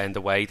have turned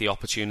away the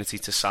opportunity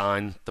to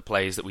sign the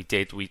players that we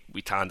did. We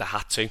kind of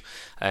had to.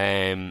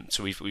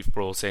 So we've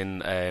brought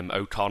in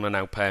O'Connor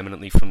now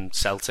permanently from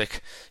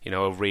Celtic.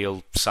 A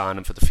real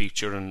signing for the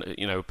future, and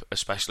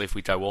especially if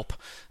we go up.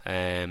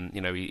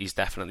 He's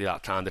definitely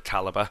that kind of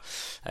calibre.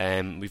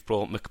 We've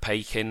brought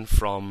McPake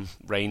from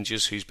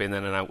Rangers, who's been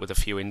in and out with a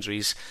few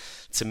injuries.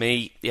 To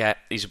me, yeah,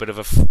 he's a bit of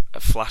a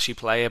flashy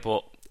player,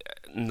 but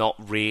not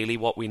really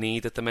what we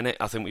need at the minute.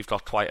 I think we've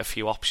got quite a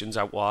few options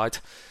out wide.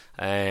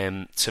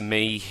 To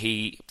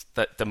me,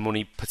 the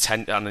money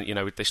potential,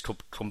 and this could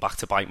come back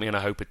to bite me, and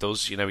I hope it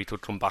does. He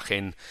could come back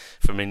in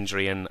from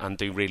injury and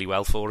do really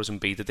well for us and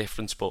be the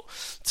difference. But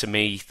to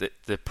me,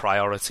 the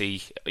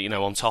priority,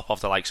 on top of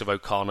the likes of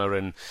O'Connor,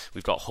 and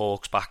we've got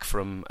Hawks back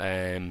from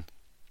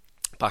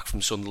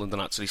Sunderland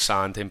and actually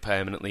signed him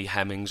permanently.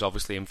 Hemmings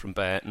obviously in from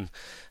Burton,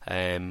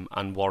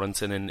 and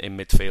Warrington in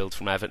midfield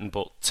from Everton.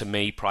 But to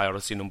me,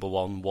 priority number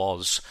one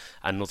was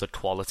another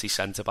quality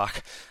centre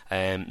back.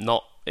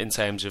 Not in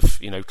terms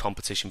of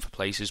competition for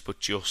places,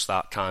 but just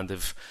that kind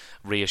of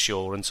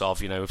reassurance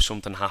of if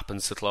something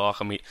happens to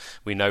Clark, and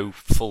we know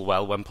full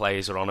well when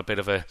players are on a bit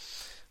of a.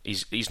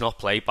 He's not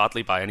played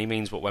badly by any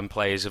means, but when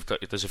players have got,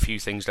 there's a few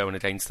things going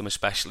against them,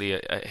 especially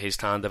at his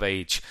kind of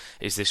age.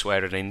 Is this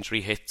where an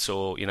injury hits,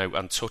 or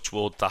and touch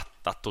wood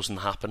that doesn't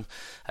happen.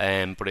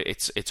 But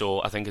it's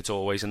all, I think it's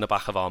always in the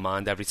back of our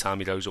mind every time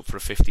he goes up for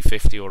a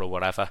 50-50 or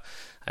whatever.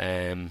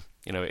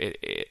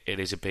 It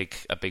is a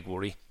big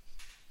worry.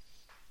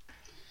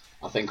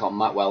 I think on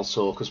that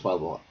talk as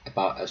well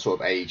about a sort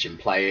of aging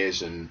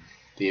players and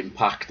the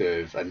impact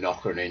of a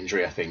knock or an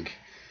injury. I think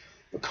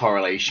the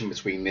correlation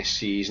between this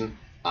season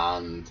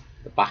and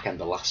the back end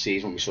of last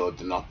season, when we saw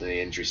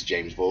the injuries to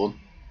James Vaughan,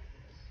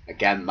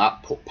 again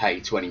that put pay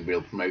to any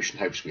real promotion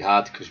hopes we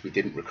had, because we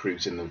didn't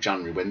recruit in the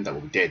January window.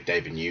 Well, we did,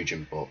 David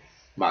Nugent, but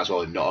might as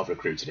well not have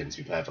recruited him,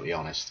 to be perfectly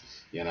honest.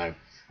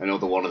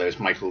 Another one of those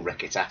Michael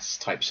Ricketts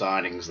type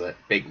signings that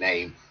big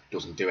name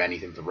doesn't do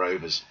anything for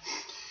Rovers.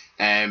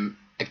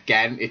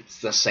 Again,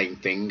 it's the same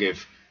thing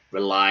of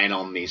relying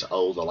on these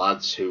older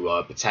lads who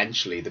are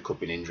potentially, there could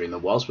be an injury, and there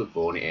was with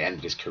Vaughan. It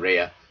ended his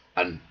career,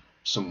 and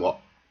somewhat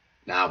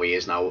now he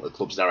is now the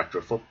club's director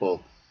of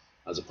football,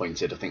 as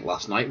appointed, I think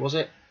last night, was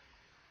it?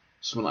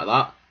 Something like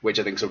that, which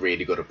I think is a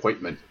really good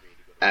appointment,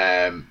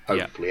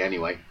 hopefully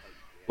anyway.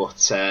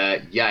 But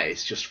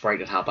it's just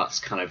frightening how that's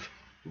kind of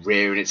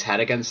rearing its head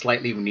again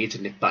slightly. We need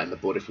to nip that in the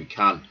bud if we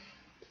can,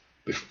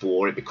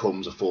 before it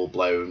becomes a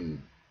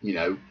full-blown,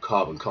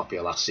 carbon copy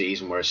of last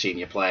season, where a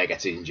senior player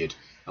gets injured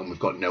and we've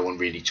got no one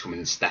really to come in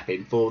and step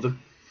in for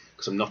them.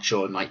 Because I'm not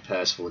sure Knight,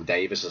 Percival and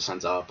Davis as a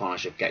centre-half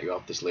partnership get you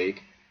out of this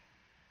league.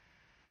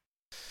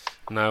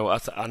 No,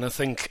 and I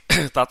think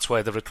that's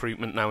where the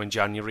recruitment now in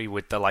January,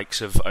 with the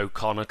likes of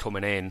O'Connor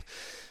coming in,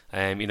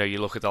 you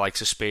look at the likes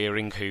of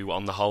Spearing, who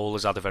on the whole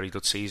has had a very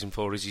good season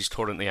for us. He's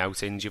currently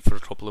out injured for a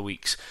couple of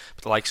weeks.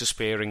 But the likes of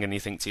Spearing, and you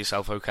think to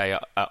yourself, okay,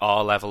 at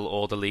our level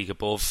or the league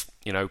above,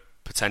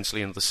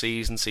 potentially another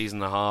season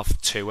and a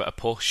half, two at a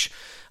push,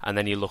 and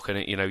then you're looking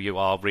at, you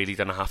are really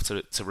going to have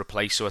to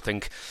replace. So I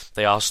think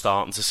they are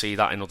starting to see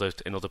that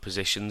in other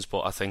positions.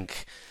 But I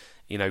think,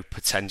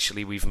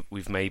 potentially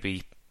we've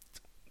maybe,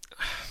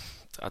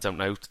 I don't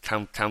know,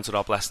 counted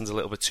our blessings a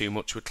little bit too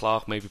much with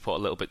Clark, maybe put a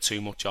little bit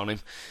too much on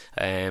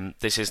him.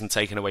 This isn't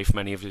taken away from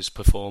any of his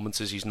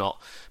performances. He's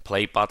not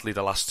played badly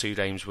the last two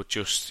games, but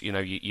just,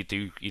 you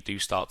do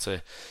start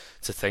to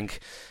think.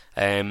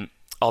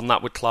 On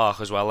that with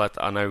Clark as well,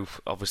 I know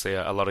obviously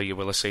a lot of you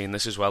will have seen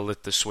this as well,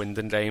 the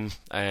Swindon game,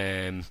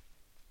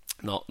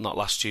 not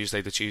last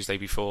Tuesday, the Tuesday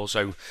before.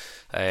 So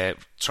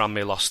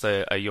Tranmere lost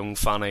a young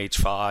fan, age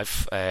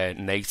 5,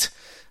 Nate.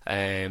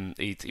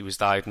 He was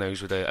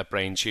diagnosed with a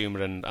brain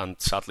tumour and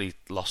sadly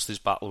lost his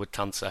battle with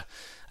cancer.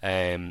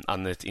 And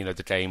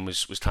the game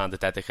was kind of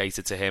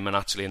dedicated to him. And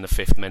actually in the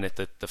 5th minute,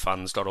 the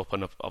fans got up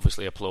and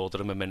obviously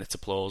applauded him, a minute's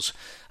applause.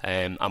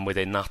 And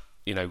within that,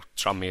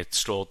 Tranmere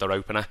scored their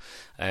opener,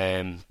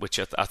 which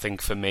I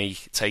think for me,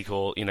 take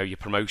all, your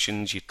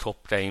promotions, your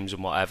cup games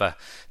and whatever,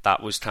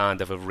 that was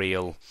kind of a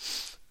real,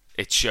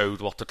 it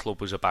showed what the club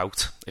was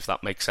about, if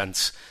that makes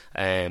sense.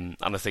 And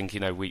I think,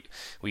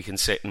 we can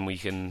sit and we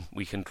can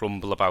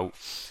grumble about,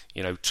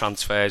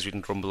 transfers, we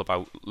can grumble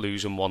about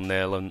losing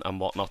 1-0 and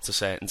whatnot to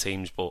certain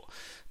teams, but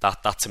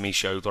that to me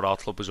showed what our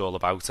club was all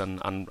about,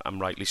 and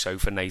rightly so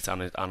for Nate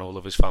and all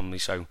of his family.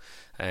 So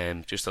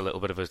just a little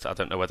bit of I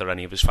don't know whether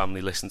any of his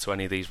family listened to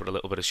any of these, but a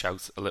little bit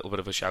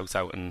of a shout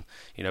out and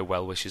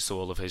well wishes to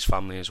all of his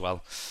family as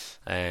well.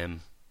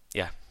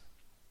 Yeah,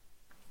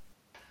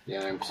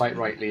 and quite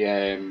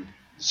rightly,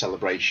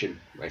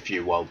 celebration, if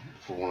you will,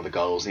 for one of the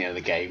goals at the end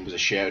of the game was a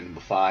shirt number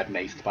 5,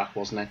 Nate at the back,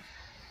 wasn't it?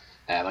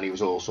 And he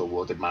was also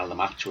awarded man of the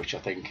match, which I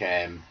think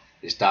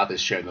his dad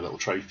has shown a little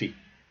trophy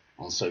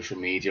on social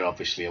media,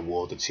 obviously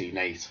awarded to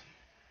Nate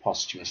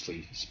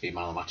posthumously to be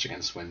man of the match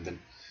against Swindon.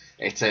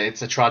 It's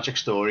a tragic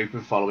story we've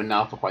been following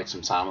now for quite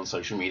some time on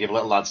social media. The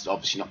little lad's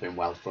obviously not been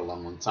well for a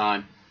long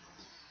time.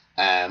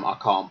 I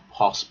can't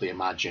possibly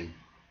imagine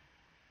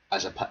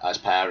as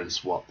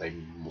parents what they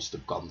must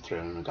have gone through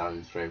and are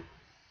going through.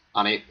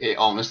 And it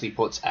honestly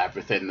puts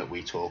everything that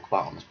we talk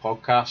about on this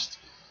podcast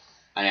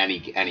and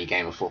any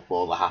game of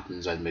football that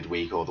happens in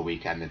midweek or the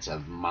weekend into a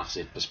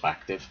massive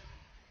perspective.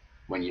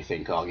 When you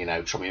think,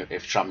 Tranmere,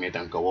 if Tranmere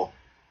don't go up,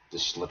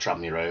 there's still a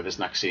Tranmere Rovers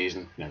next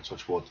season,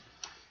 touch wood.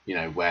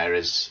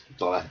 Whereas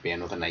there'll have to be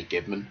another Nate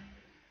Gibman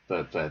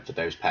for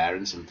those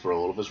parents and for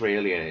all of us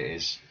really.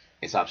 It's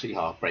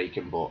absolutely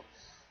heartbreaking, but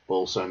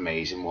also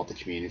amazing what the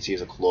community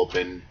as a club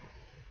and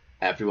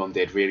everyone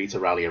did really to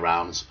rally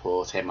around and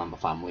support him and the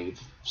family,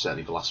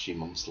 certainly the last few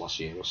months, last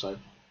year or so.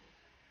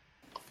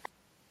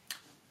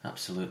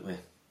 Absolutely.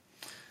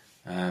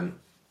 We're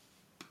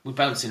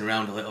bouncing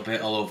around a little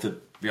bit, although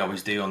we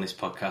always do on this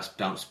podcast,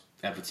 bounce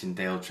Everton,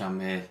 Dale,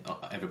 Tranmere,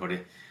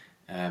 everybody.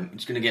 I'm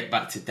just going to get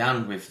back to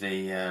Dan with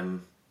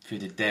through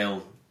the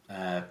Dale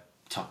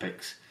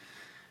topics.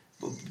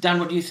 Dan,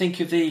 what do you think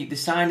of the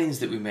signings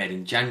that we made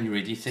in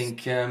January? Do you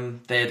think they're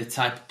the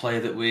type of player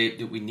that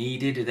we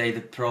needed? Are they the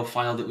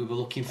profile that we were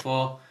looking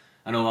for?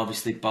 I know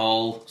obviously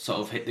Ball sort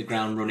of hit the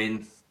ground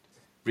running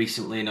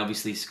recently and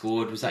obviously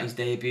scored. Was that his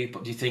debut?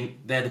 But do you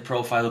think they're the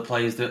profile of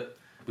players that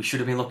we should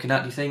have been looking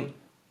at, do you think?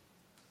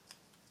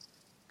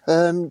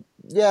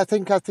 Yeah, I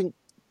think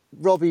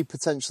Robbie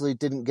potentially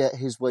didn't get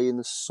his way in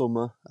the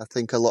summer. I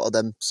think a lot of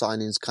them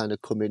signings kind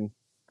of come in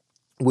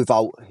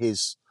without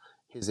his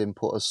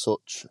input as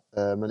such,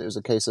 and it was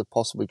a case of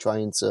possibly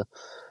trying to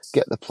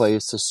get the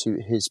players to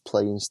suit his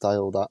playing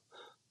style, that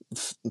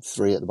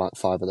 3 at the back,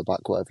 5 at the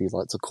back, whatever you'd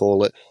like to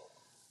call it.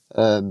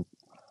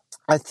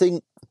 I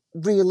think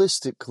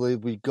realistically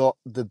we got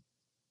the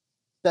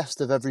best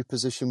of every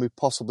position we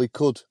possibly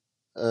could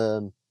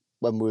when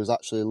we was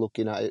actually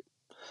looking at it.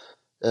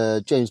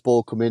 James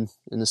Ball come in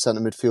the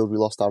centre midfield. We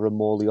lost Aaron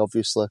Morley,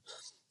 obviously.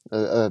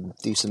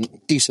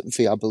 Decent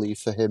fee, I believe,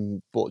 for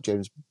him. Bought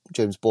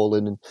James Ball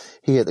in, and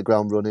he hit the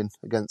ground running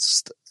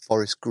against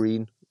Forest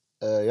Green.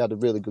 He had a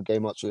really good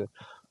game, actually.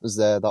 Was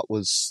there? That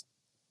was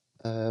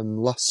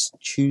last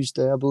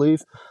Tuesday, I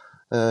believe.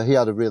 He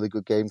had a really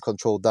good game,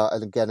 controlled that,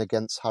 and again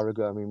against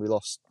Harrogate. I mean,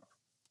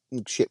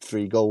 we shipped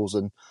 3 goals,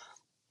 and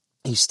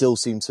he still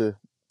seemed to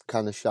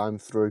kind of shine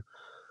through.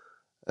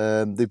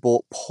 They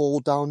bought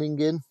Paul Downing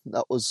in.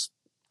 That was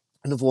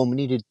another one.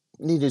 We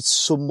needed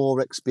some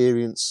more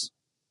experience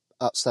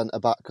at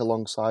centre-back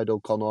alongside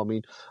O'Connell. I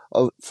mean,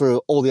 for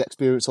all the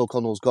experience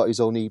O'Connell's got, he's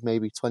only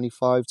maybe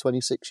 25,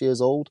 26 years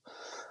old.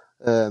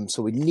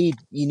 So you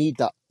need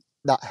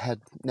that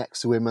head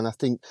next to him. And I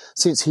think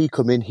since he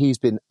come in, he's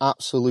been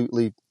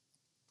absolutely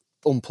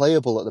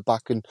unplayable at the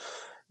back. And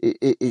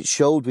it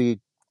showed.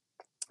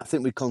 I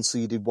think we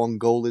conceded 1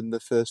 goal in the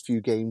first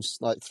few games,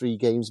 like 3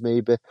 games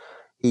maybe.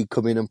 He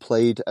come in and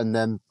played, and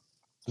then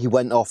he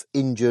went off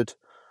injured,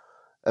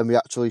 and we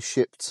actually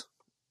shipped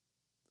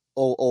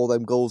all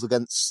them goals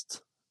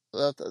against.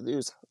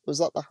 Was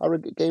that the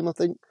Harrogate game? I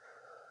think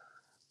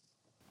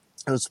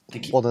it was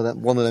one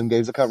of them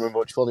games. I can't remember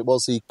which one it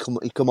was. He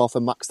come off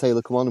and Max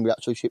Taylor come on, and we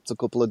actually shipped a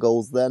couple of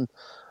goals then.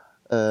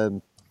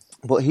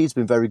 But he's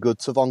been very good.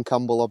 Tavon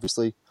Campbell,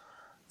 obviously,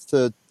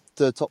 third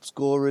top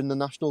scorer in the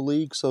National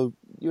League. So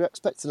you're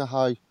expecting a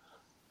high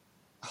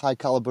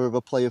calibre of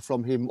a player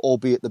from him,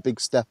 albeit the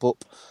big step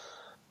up.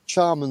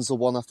 Charman's the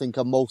one I think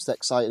I'm most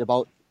excited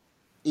about.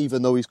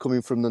 Even though he's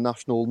coming from the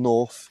National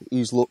North,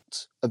 he's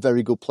looked a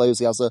very good player.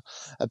 He has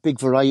a big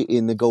variety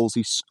in the goals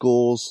he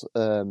scores.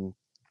 It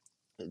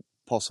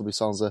possibly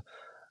sounds a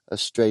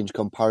strange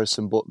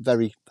comparison, but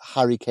very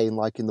Harry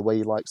Kane-like in the way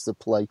he likes to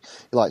play.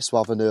 He likes to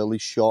have an early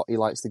shot. He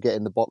likes to get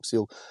in the box.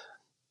 He'll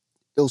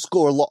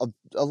score a lot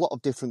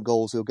of different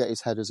goals. He'll get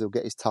his headers. He'll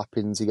get his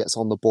tap-ins. He gets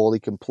on the ball. He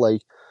can play.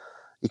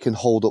 He can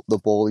hold up the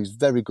ball. He's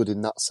very good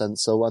in that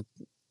sense. So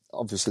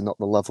obviously not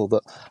the level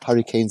that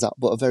Harry Kane's at,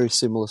 but a very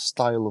similar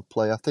style of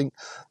play. I think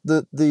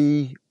that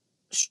the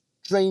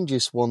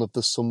strangest one of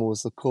the summer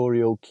was the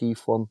Corey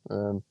O'Keefe one.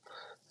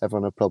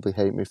 Everyone would probably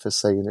hate me for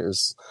saying it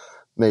was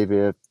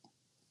maybe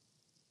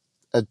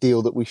a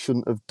deal that we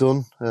shouldn't have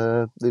done.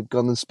 They've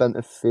gone and spent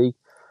a fee,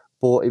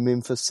 bought him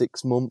in for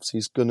 6 months.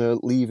 He's going to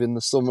leave in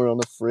the summer on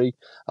a free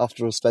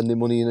after spending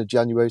money in a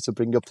January to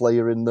bring a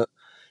player in that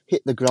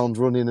hit the ground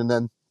running, and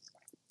then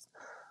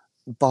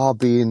bar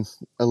being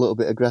a little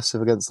bit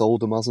aggressive against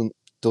Oldham, hasn't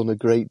done a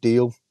great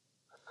deal.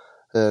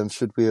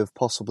 Should we have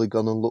possibly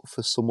gone and looked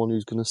for someone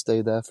who's going to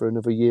stay there for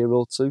another year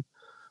or 2?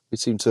 We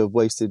seem to have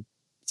wasted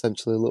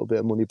potentially a little bit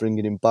of money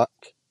bringing him back.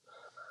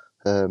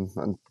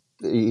 And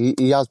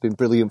he has been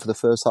brilliant for the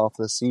first half of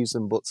the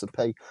season, but to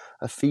pay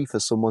a fee for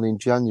someone in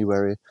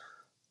January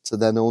to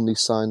then only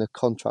sign a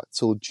contract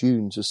till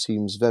June just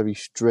seems very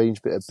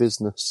strange bit of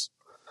business.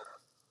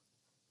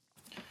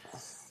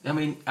 I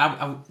mean,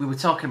 we were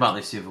talking about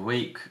this the other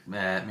week.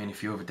 I mean, a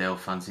few other Dale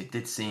fans. It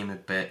did seem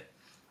it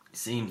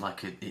seemed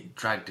like it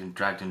dragged and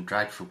dragged and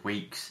dragged for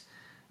weeks.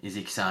 Is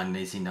he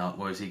signing? Is he not?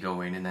 Where's he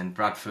going? And then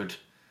Bradford,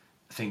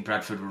 I think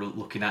Bradford were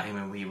looking at him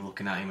and we were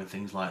looking at him and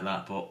things like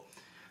that. But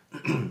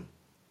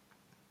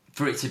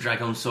for it to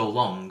drag on so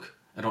long,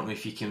 I don't know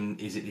if you can.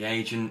 Is it the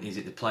agent? Is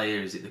it the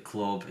player? Is it the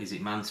club? Is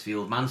it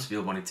Mansfield?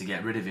 Mansfield wanted to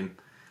get rid of him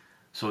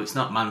So it's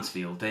not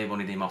Mansfield. They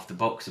wanted him off the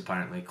books,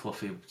 apparently.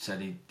 Cloughy said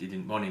he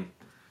didn't want him.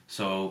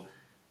 So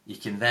you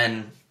can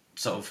then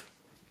sort of,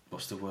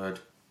 what's the word,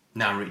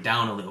 narrow it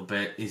down a little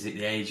bit. Is it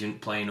the agent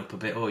playing up a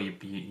bit? Oh,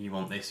 you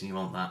want this and you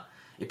want that.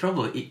 It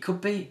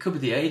could be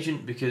the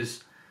agent,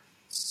 because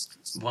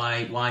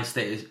why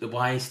stay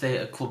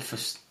at a club for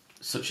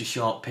such a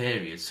short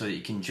period so that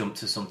you can jump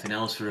to something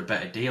else for a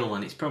better deal?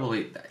 And it's got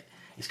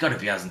to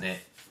be, hasn't it?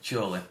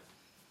 Surely.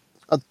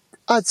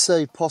 I'd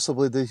say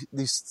possibly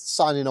the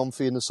signing on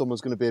fee in the summer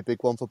is going to be a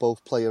big one for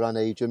both player and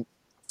agent.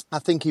 I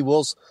think he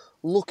was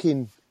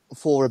looking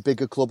for a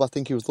bigger club. I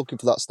think he was looking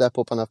for that step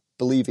up, and I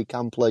believe he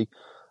can play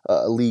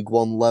at a League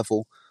One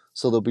level.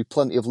 So there'll be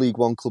plenty of League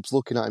One clubs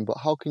looking at him. But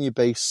how can you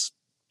base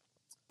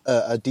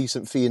a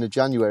decent fee in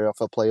January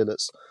off a player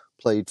that's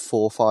played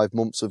 4 or 5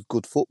 months of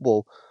good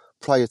football?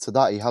 Prior to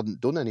that, he hadn't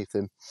done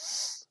anything.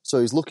 So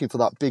he's looking for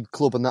that big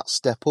club and that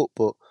step up,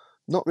 but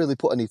not really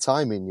put any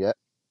time in yet.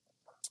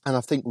 And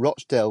I think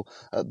Rochdale,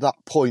 at that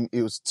point,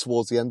 it was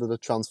towards the end of the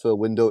transfer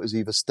window, it was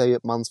either stay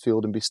at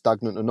Mansfield and be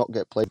stagnant or not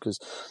get played,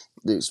 because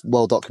it's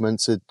well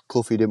documented,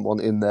 Cloughy didn't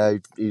want him there.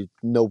 He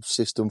no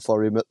system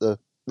for him at the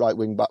right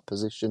wing back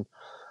position.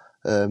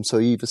 So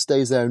he either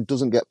stays there and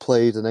doesn't get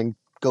played and then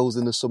goes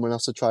in the summer and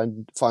has to try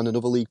and find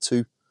another League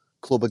Two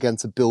club again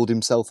to build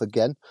himself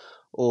again,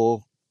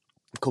 or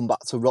come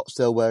back to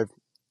Rochdale, where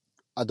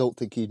I don't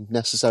think he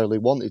necessarily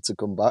wanted to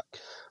come back,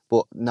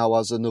 but now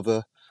has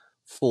another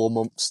 4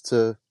 months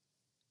to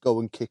go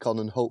and kick on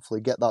and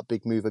hopefully get that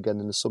big move again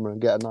in the summer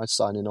and get a nice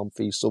signing on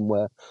fee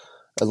somewhere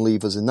and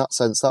leave us. In that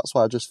sense, that's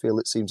why I just feel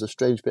it seems a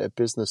strange bit of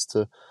business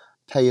to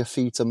pay a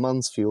fee to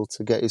Mansfield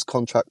to get his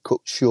contract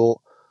cut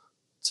short,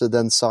 to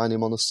then sign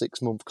him on a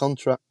 6-month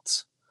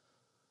contract,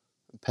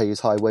 pay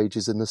his high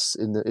wages in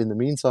the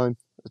meantime,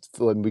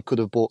 when we could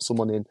have bought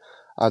someone in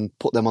and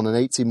put them on an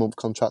 18-month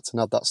contract and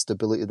have that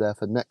stability there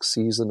for next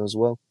season as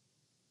well.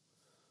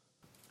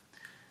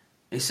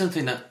 It's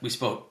something that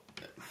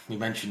we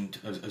mentioned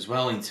as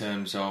well, in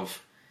terms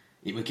of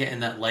we're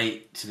getting that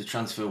late to the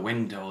transfer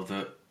window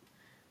that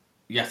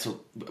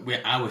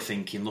I were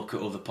thinking, look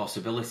at other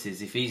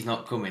possibilities. If he's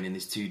not coming and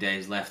there's 2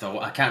 days left,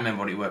 or I can't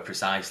remember what it were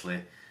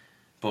precisely,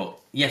 but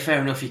yeah,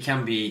 fair enough. He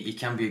can be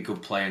a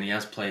good player, and he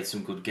has played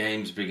some good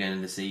games beginning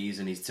of the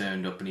season. He's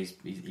turned up and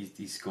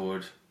he's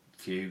scored a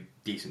few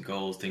decent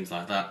goals, things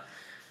like that.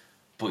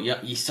 But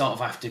yeah, you sort of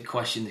have to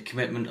question the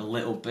commitment a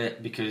little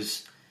bit,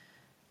 because,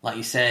 like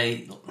you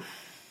say,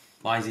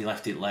 why has he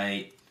left it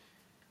late?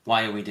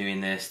 Why are we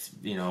doing this?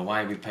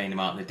 Why are we paying him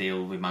out the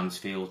deal with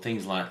Mansfield?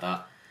 Things like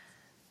that.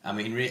 I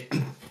mean,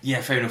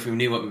 yeah, fair enough, we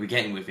knew what we were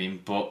getting with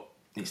him, but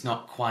it's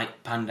not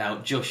quite panned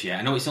out just yet.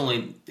 I know it's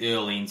only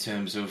early in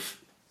terms of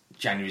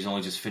January's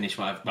only just finished,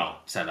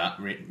 said that,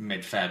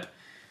 mid-Feb,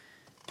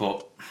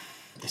 but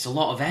it's a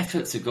lot of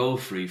effort to go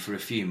through for a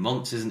few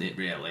months, isn't it,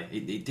 really?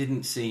 It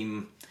didn't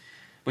seem,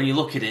 when you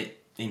look at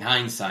it in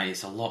hindsight,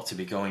 it's a lot to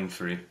be going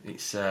through.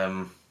 It's,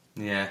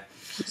 yeah.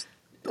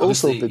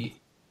 Also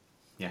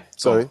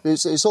Sorry.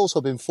 It's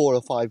also been 4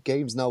 or 5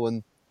 games now,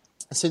 and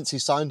since he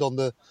signed on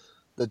the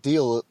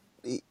deal,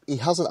 he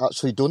hasn't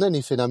actually done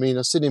anything. I mean,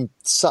 I've seen him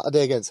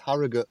Saturday against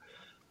Harrogate.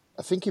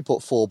 I think he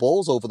put 4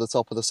 balls over the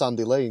top of the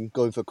sandy lane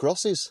going for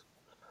crosses.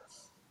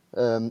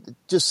 It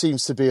just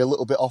seems to be a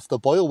little bit off the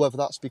boil, whether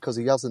that's because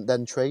he hasn't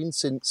then trained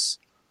since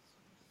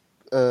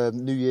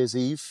New Year's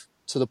Eve,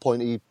 to the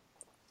point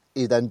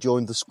he then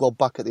joined the squad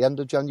back at the end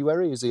of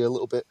January. Is he a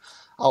little bit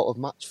out of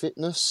match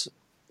fitness?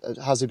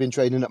 Has he been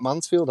training at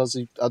Mansfield?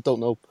 I don't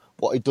know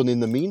what he'd done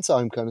in the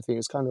meantime, kind of thing.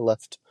 It's kind of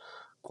left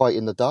quite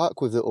in the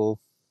dark with it all.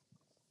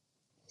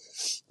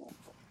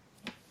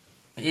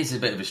 It is a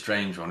bit of a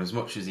strange one. As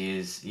much as he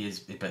is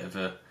a bit of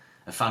a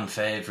fan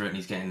favourite, and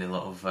he's getting a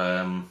lot of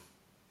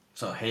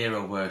sort of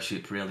hero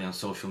worship really on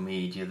social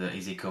media, that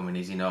is he coming,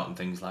 is he not, and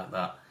things like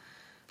that.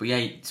 But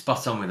yeah,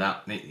 spot on with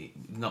that. He's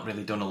not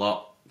really done a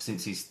lot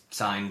since he's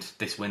signed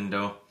this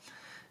window.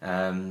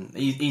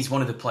 He's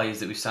one of the players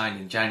that we've signed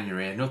in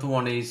January. Another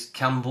one is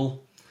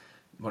Campbell,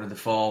 one of the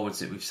forwards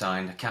that we've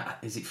signed.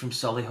 Is it from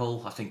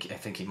Solihull? I think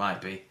it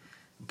might be.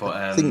 But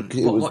I think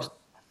it was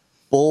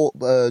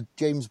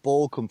James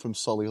Ball come from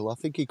Solihull. I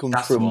think he comes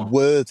from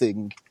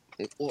Worthing.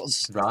 It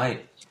was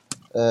right.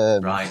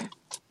 Right.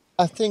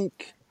 I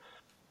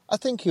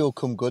think he'll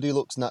come good. He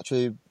looks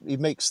naturally. He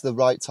makes the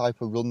right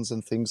type of runs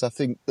and things. I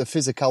think the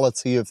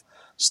physicality of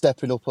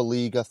stepping up a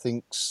league, I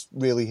think's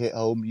really hit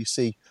home. You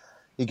see,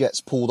 he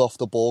gets pulled off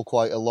the ball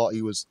quite a lot.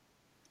 He was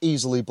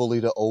easily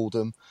bullied at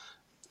Oldham.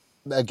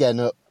 Again,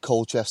 at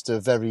Colchester,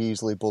 very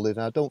easily bullied.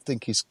 And I don't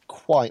think he's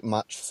quite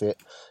match fit.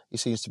 He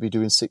seems to be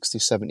doing 60,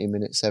 70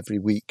 minutes every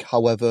week.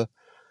 However,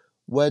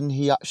 when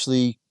he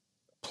actually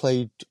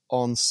played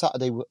on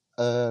Saturday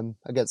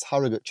against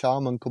Harrogate,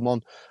 Charman come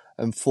on,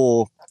 and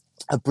for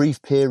a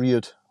brief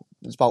period,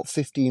 it was about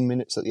 15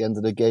 minutes at the end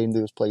of the game,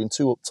 they was playing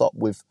 2 up top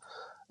with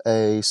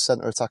a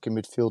centre attacking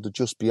midfielder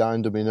just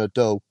behind him in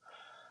Ado.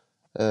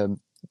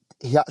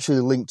 He actually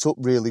linked up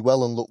really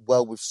well and looked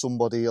well with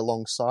somebody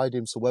alongside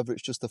him. So whether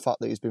it's just the fact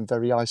that he's been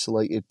very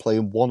isolated,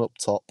 playing 1 up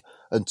top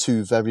and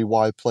 2 very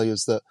wide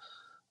players that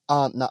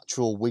aren't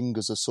natural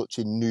wingers as such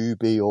in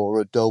Newby or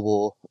a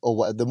Doe or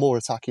whatever. They're more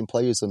attacking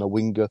players than a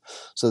winger,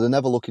 so they're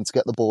never looking to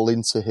get the ball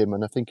into him,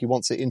 and I think he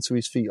wants it into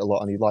his feet a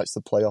lot, and he likes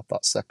to play off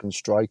that second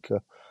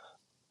striker.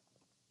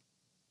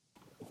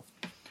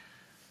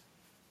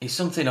 It's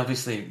something,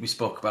 obviously, we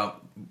spoke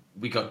about.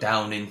 We got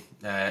down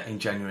in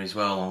January as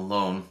well on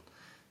loan.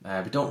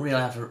 We don't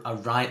really have a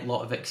right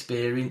lot of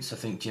experience. I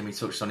think Jimmy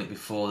touched on it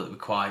before, that we're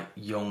quite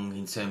young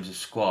in terms of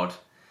squad.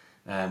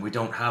 We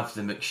don't have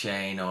the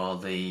McShane or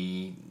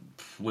the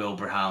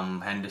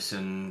Wilbraham,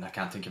 Henderson. I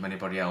can't think of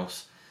anybody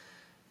else.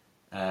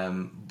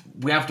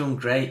 We have done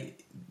great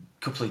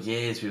couple of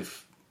years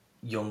with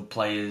young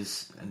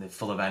players, and they're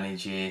full of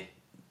energy.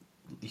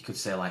 You could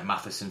say like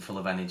Matheson, full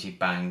of energy,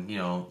 bang,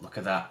 look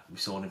at that, we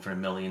sold him for $1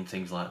 million,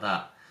 things like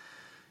that.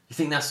 You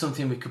think that's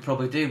something we could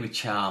probably do with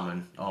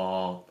Charman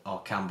or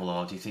Campbell,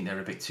 or do you think they're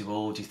a bit too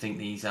old? Do you think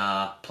these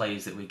are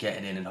players that we're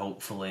getting in, and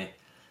hopefully,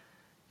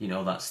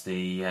 that's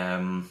the...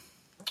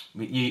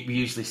 we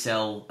usually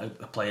sell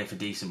a player for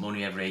decent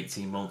money every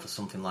 18 months or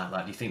something like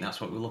that. Do you think that's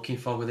what we're looking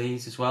for with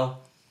these as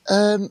well?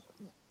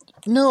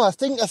 No, I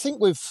think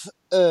with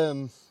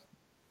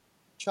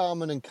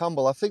Charman and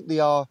Campbell, I think they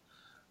are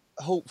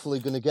hopefully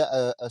going to get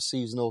a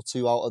season or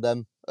two out of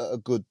them, a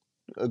good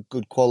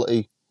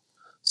quality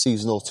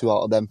season or two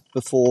out of them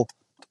before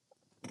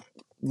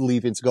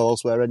leaving to go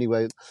elsewhere.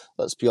 Anyway,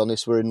 let's be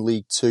honest, we're in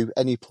League Two.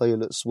 Any player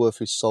that's worth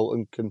his salt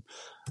and can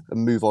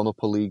move on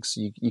upper leagues,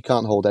 you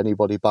can't hold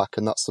anybody back,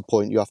 and that's the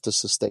point. You have to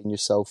sustain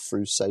yourself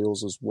through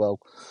sales as well.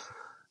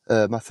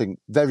 I think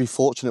very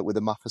fortunate with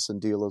the Matheson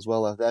deal as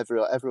well.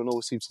 Everyone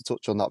always seems to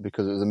touch on that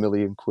because it was £1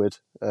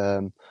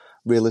 million.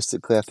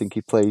 Realistically, I think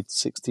he played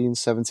 16,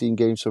 17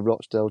 games for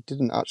Rochdale.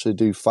 Didn't actually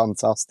do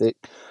fantastic.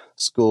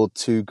 Scored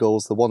 2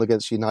 goals. The one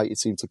against United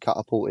seemed to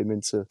catapult him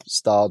into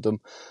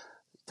stardom.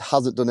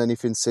 Hasn't done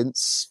anything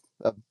since.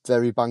 A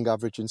very bang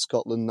average in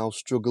Scotland, now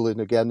struggling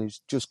again.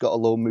 He's just got a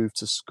loan move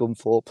to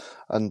Scunthorpe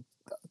and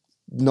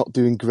not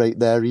doing great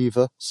there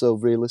either. So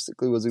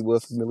realistically, was he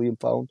worth £1 million?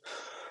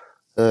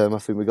 I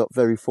think we got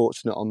very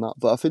fortunate on that.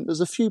 But I think there's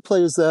a few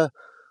players there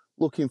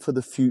looking for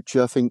the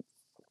future. I think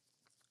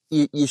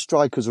your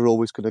strikers are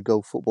always going to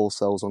go. Football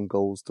sells on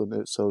goals, doesn't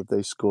it? So if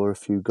they score a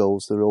few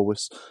goals,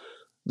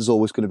 there's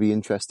always going to be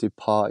interested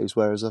parties.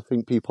 Whereas I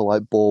think people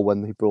like Ball,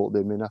 when they brought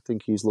them in, I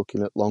think he's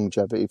looking at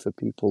longevity for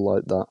people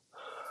like that.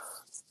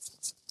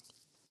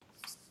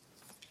 I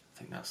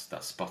think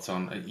that's spot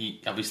on.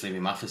 Obviously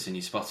with Matheson,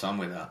 you're spot on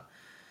with that.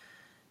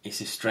 It's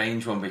a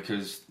strange one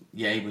because,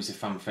 he was a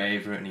fan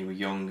favourite and he was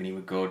young and he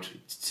was good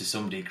to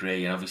some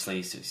degree. And obviously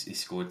he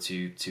scored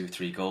two or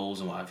three goals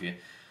and what have you.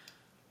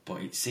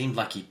 But it seemed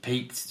like he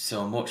peaked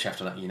so much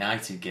after that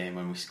United game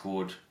when we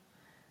scored.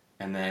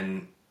 And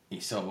then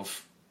it sort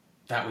of...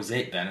 That was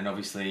it then. And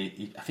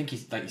obviously, I think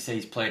he's, like you say,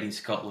 he's played in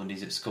Scotland,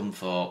 he's at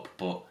Scunthorpe,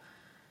 but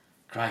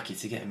crikey,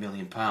 to get £1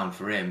 million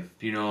for him,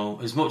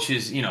 as much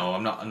as,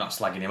 I'm not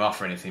slagging him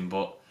off or anything,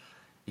 but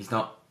he's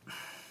not,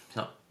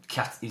 how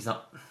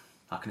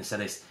can I say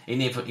this? He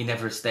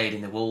never stayed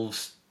in the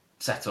Wolves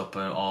setup,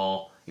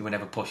 or he was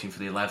never pushing for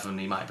the 11.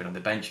 He might have been on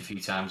the bench a few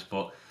times,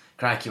 but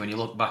crikey, when you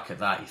look back at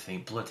that, you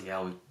think, bloody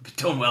hell, we've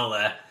done well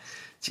there.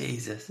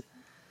 Jesus.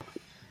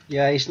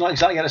 Yeah, he's not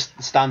exactly had a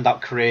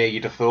stand-up career,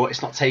 you'd have thought.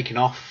 It's not taken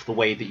off the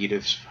way that you'd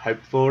have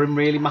hoped for him,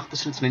 really.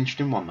 Matheson's an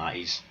interesting one, that.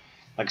 He's,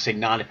 like I say,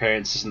 9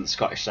 appearances in the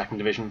Scottish second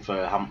division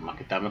for Hampton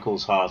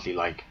Academicals, hardly,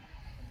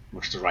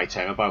 much to write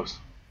home about.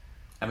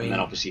 I mean, and then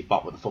obviously he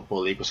bought with the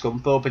Football League with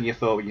Scunthorpe, and you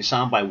thought when you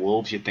signed by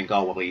Wolves, you'd think,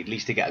 at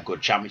least to get a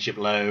good Championship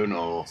loan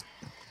or,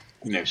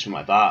 something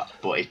like that.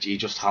 But he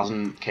just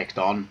hasn't kicked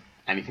on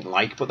anything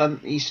like. But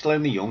then he's still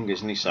only young,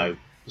 isn't he? So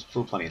there's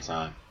still plenty of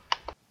time.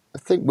 I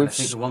think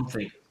the one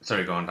thing...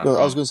 Sorry, go on, Dan. No,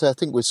 I was going to say, I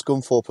think with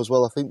Scunthorpe as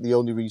well, I think the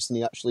only reason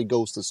he actually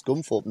goes to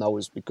Scunthorpe now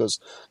is because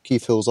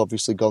Keith Hill's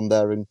obviously gone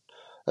there and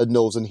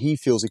knows, and he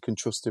feels he can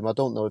trust him. I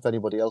don't know if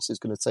anybody else is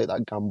going to take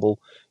that gamble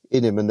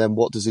in him, and then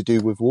what does he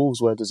do with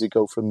Wolves? Where does he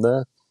go from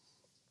there?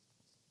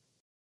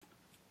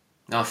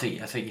 No, I think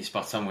you're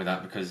spot on with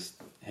that, because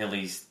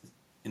Hilly's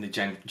in the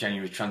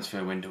January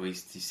transfer window, he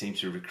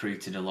seems to have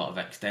recruited a lot of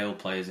ex-Dale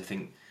players. I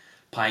think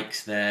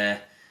Pike's there.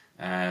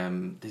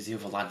 There's the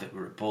other lad that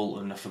were at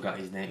Bolton. I forgot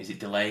his name. Is it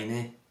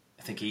Delaney?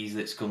 I think he's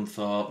at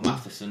Scunthorpe.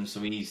 Matheson. So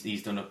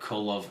he's done a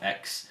cull of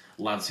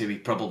ex-lads who he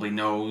probably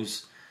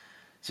knows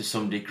to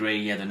some degree.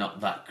 Yeah, they're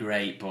not that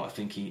great, but I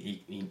think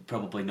he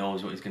probably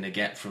knows what he's going to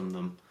get from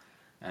them.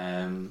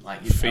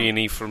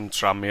 Feeney from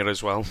Tranmere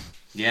as well.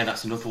 Yeah,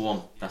 that's another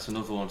one.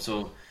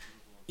 So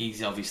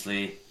he's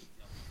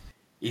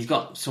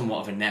got somewhat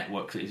of a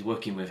network that he's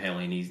working with Hill,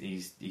 and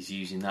he's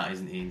using that,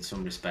 isn't he, in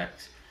some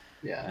respects.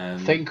 Yeah,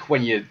 I think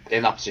when you're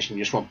in that position,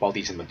 you just want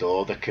bodies in the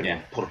door that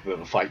can put up a bit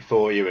of a fight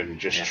for you and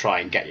just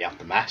try and get you out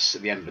the mess.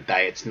 At the end of the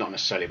day, it's not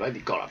necessarily about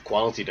you've got to have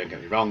quality, don't get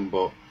me wrong,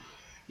 but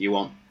you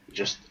want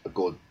just a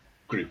good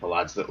group of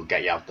lads that will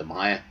get you out the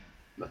mire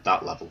at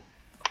that level.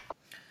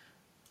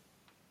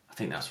 I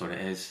think that's what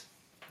it is.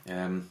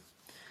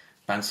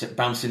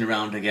 Bouncing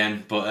around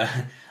again, but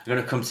I'm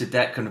going to come to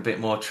Declan a bit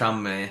more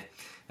Tranmere.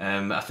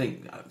 I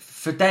think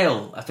for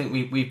Dale, I think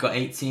we've got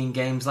 18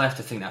 games left.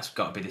 I think that's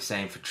got to be the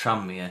same for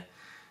Tranmere.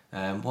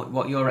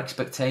 What your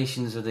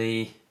expectations are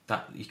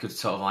that you could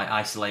sort of like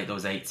isolate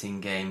those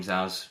 18 games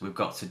as we've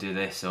got to do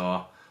this,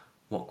 or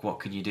what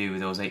could you do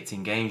with those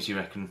 18 games, you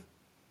reckon?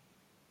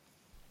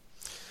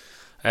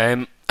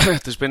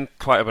 There's been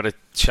quite a bit of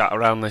chat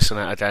around this, and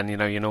again,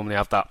 you normally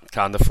have that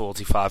kind of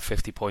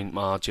 45-50 point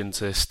margin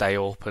to stay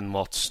up and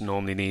what's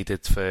normally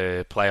needed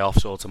for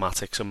playoffs,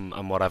 automatics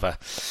and whatever.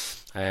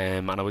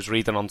 And I was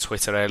reading on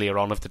Twitter earlier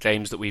on, of the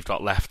games that we've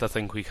got left, I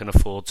think we can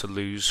afford to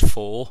lose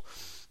 4,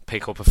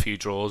 pick up a few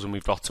draws, and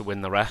we've got to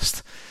win the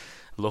rest.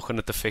 Looking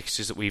at the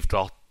fixtures that we've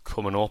got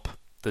coming up,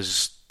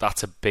 that's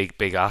a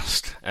big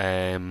ask.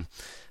 And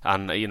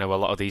a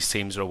lot of these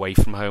teams are away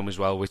from home as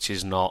well, which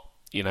is not,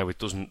 it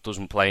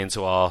doesn't play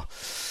into our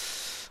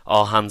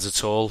hands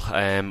at all.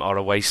 Our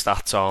away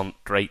stats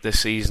aren't great this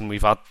season.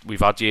 We've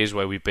had years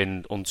where we've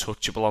been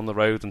untouchable on the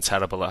road and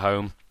terrible at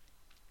home,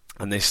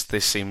 and this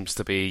seems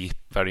to be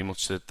very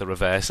much the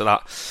reverse of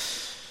that.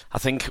 I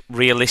think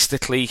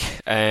realistically,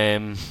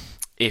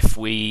 if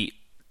we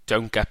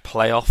don't get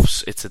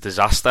playoffs, it's a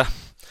disaster.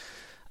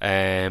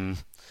 Am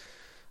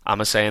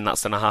I saying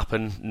that's going to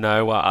happen?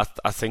 No,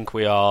 I think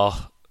we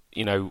are.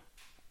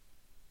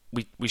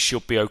 We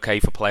should be okay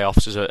for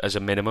playoffs as a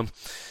minimum.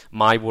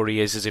 My worry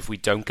is if we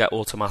don't get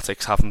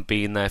automatics, haven't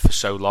been there for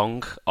so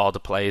long, are the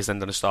players then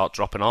going to start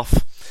dropping off?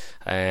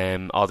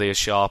 Are they as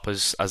sharp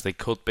as they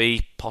could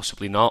be?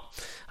 Possibly not.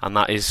 And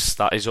that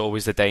is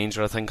always the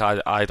danger. I think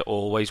I'd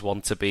always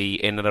want to be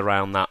in and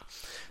around that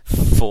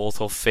 4th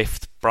or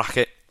 5th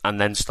bracket, and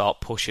then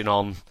start pushing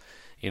on,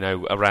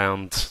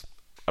 around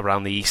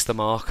the Easter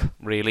mark,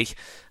 really.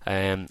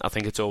 I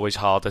think it's always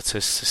harder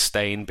to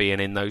sustain being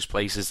in those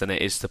places than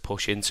it is to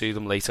push into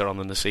them later on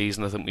in the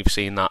season. I think we've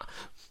seen that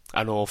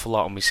an awful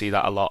lot, and we see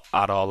that a lot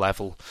at our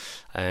level.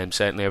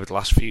 Certainly over the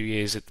last few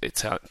years,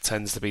 it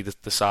tends to be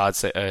the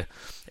sides that are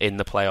in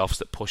the playoffs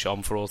that push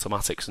on for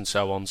automatics and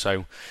so on.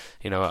 So,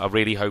 I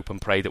really hope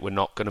and pray that we're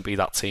not going to be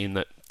that team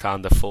that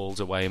kind of falls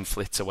away and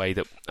flits away,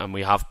 and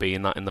we have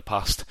been that in the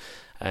past.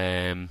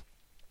 I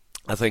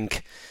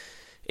think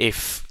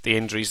if the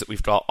injuries that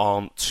we've got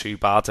aren't too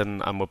bad,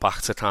 and we're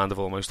back to kind of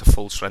almost a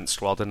full strength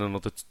squad in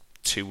another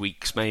 2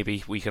 weeks,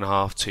 maybe week and a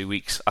half, 2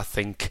 weeks, I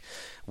think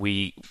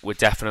we're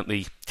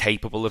definitely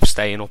capable of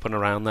staying up and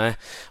around there.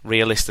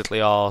 Realistically,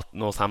 are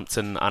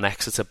Northampton and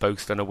Exeter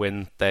both going to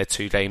win their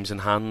 2 games in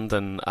hand,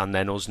 and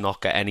then us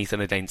not get anything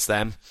against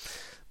them?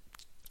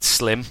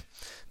 Slim,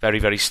 very,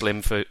 very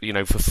slim for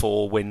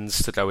 4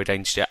 wins to go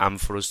against you, and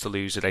for us to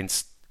lose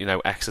against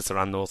Exeter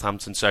and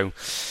Northampton. So,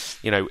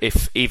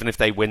 even if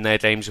they win their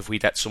games, if we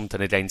get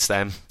something against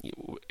them,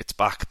 it's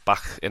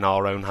back in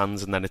our own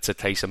hands, and then it's a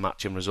case of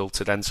matching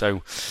results again.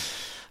 So,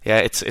 yeah,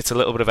 it's a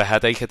little bit of a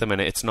headache at the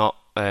minute. It's not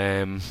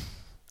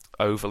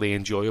overly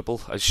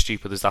enjoyable, as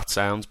stupid as that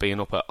sounds,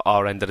 being up at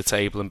our end of the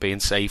table and being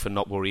safe and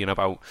not worrying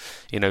about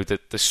the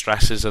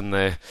stresses and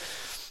the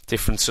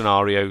different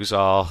scenarios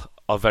are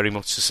very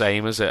much the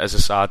same as a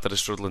side that are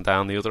struggling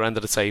down the other end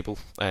of the table,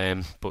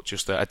 but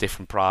just a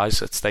different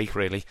prize at stake,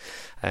 really.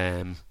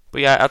 But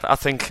yeah, I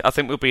think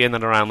we'll be in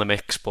and around the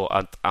mix, but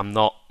I'm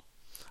not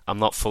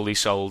fully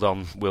sold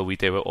on will we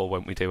do it or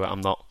won't we do it.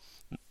 I'm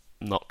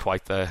not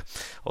quite there.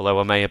 Although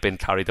I may have been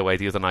carried away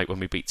the other night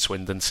when we beat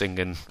Swindon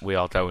singing "We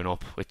Are Going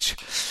Up," which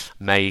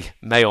may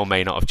or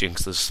may not have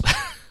jinxed us.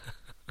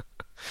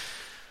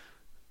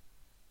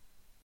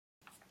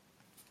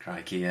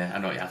 Crikey, yeah, I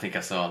know. I think I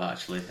saw that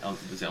actually.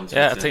 Was it on Twitter?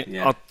 Yeah, I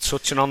think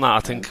touching on that, I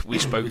think we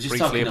spoke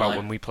briefly about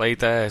when we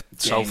played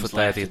Salford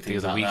there the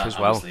other week as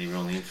well. Obviously, we're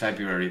only in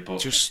February, but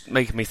just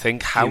making me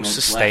think, how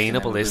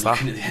sustainable is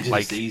that?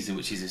 Like, season,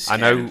 which is I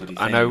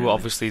know.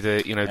 Obviously,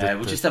 the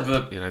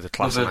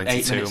class of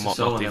 '92 and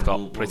whatnot, they've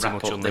got pretty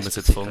much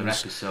unlimited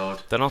funds.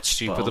 They're not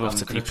stupid enough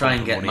to keep try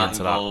and get money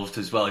into involved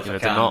as well. They're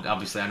not.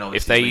 Obviously, I know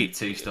if they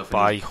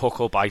by hook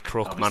or by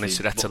crook manage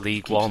to get to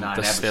League One,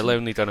 they're still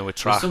only going to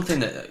attract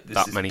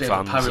that many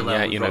fans, and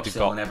they've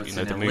got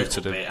the move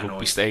to the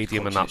rugby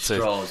stadium and that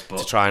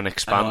to try and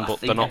expand, but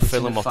they're not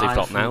filling what they've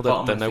got now.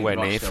 They're nowhere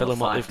near filling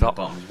what they've got.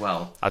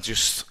 I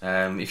just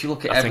if you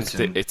look at I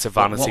think it's a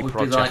vanity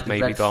project,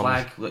 maybe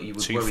gone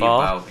too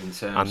far,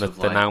 and that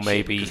they're now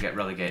maybe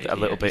a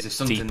little bit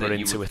deeper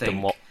into it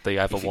than what they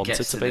ever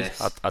wanted to be.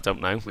 I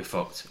don't know. We're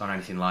fucked or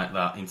anything like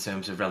that in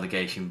terms of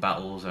relegation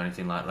battles or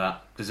anything like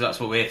that, because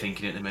that's what we're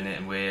thinking at the minute,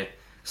 and we're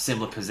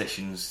similar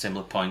positions,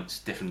 similar points,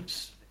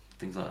 difference,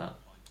 things like that.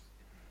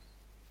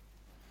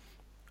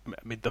 I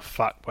mean, the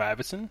fact where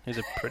Everton is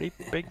a pretty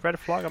big red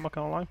flag, I'm not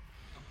going to lie.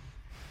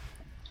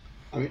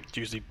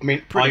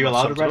 Are you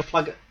allowed a red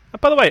flag?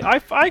 By the way,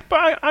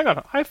 hang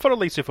on. I followed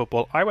Leeds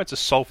football. I went to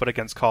Salford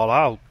against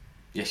Carlisle.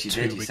 Yes, you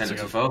did. You sent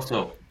us a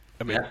photo.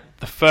 I mean,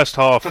 the first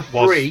half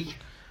was free.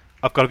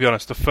 I've got to be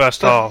honest. The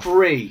first half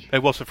free.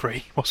 It was for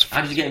free.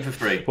 How did you get it for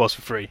free? It was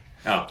for free.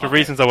 Oh, for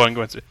reasons I won't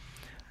go into.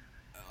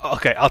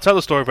 Okay, I'll tell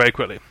the story very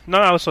quickly.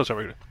 No,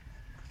 sorry.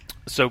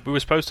 So we were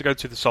supposed to go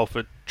to the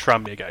Salford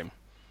Tranmere game,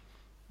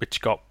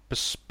 which got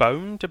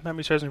postponed, if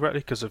memory serves me correctly,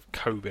 because of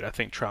COVID. I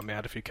think Tranmere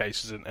had a few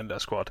cases in their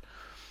squad.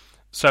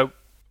 So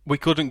we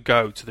couldn't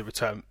go to the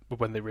return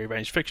when the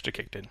rearranged fixture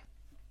kicked in.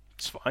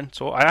 It's fine.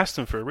 So I asked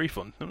them for a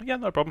refund. Like, yeah,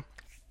 no problem.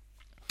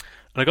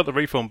 And I got the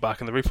refund back,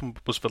 and the refund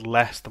was for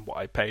less than what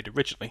I paid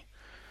originally.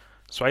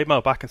 So I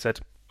emailed back and said,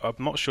 I'm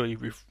not sure you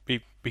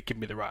give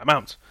me the right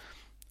amount.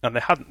 And they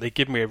hadn't. They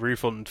given me a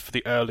refund for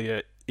the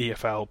earlier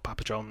EFL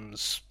Papa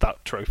John's,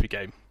 that trophy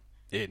game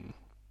in,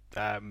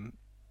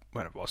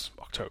 when it was,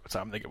 October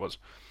time, I think it was.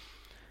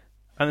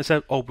 And they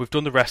said, we've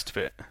done the rest of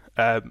it.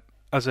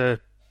 As a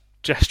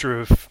gesture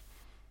of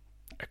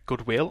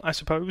goodwill, I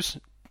suppose.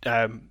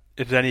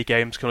 If there's any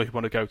games you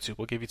want to go to,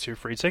 we'll give you 2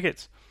 free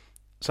tickets.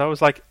 So I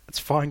was like, it's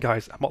fine,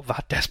 guys. I'm not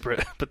that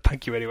desperate, but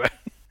thank you anyway.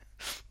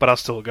 But I'll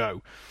still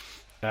go.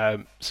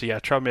 So yeah,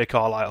 Tranmere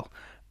Carlisle.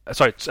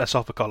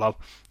 Salford Carlisle.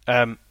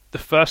 The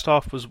first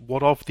half was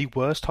one of the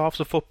worst halves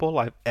of football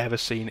I've ever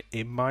seen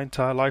in my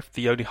entire life.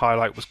 The only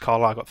highlight was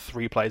Carlisle got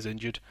 3 players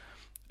injured.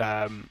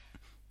 That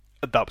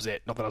was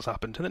it. Nothing else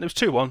happened. And then it was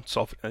 2-1.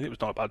 Salford. It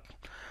was not a bad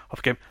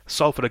half game.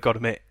 Salford, I've got to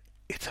admit,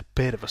 it's a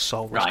bit of a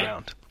soulless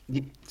ground.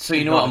 So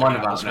you know what I'm on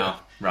about now,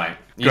 right?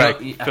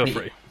 Greg, feel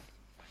free.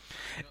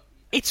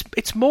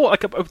 It's more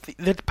like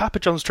the Papa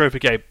John's Trophy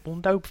game.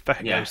 Well, no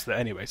fair goes there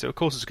anyway, so of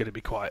course it's going to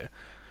be quiet.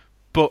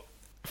 But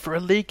for a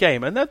league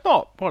game, and they're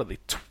not, what are they,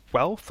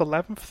 12th,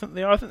 11th, I think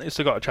they are. I think they've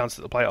still got a chance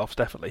at the playoffs,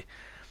 definitely.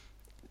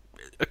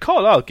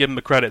 Carlisle, give them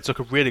the credit, took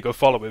a really good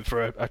following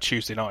for a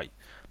Tuesday night.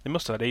 They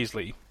must have had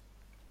easily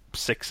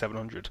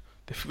 600-700.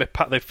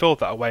 They filled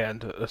that away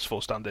end as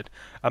full standard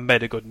and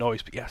made a good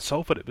noise. But yeah,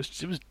 Salford, it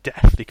was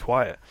deathly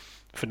quiet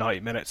for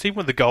 90 minutes. Even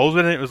with the goals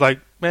in it, it was like,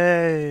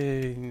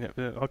 hey,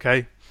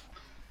 okay.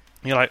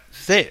 You're like,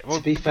 this is it. Well,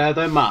 to be fair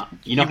though, Matt,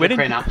 you're not going to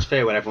create an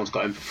atmosphere where everyone's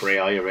got in for free,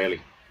 are you, really?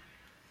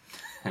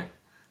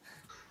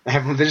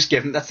 They're just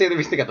giving. That's the only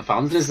reason they get the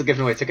fans, is they're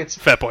giving away tickets.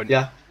 Fair point.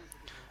 Yeah.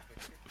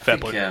 Fair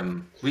point.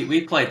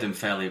 We played them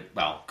fairly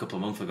well a couple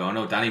of months ago. I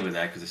know Danny was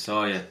there because I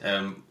saw you.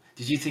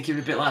 Did you think you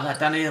were a bit like that,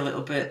 Danny? A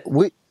little bit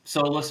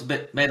soulless, a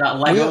bit made that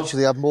Lego? We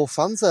actually had more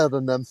fans there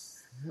than them.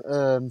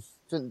 There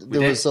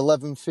was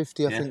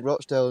 1150, I think,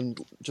 Rochdale, and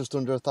just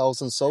under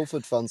 1,000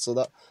 Salford fans. So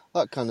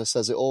that kind of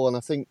says it all. And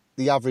I think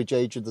the average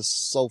age of the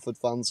Salford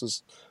fans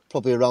was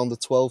probably around the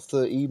 12,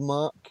 13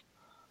 mark.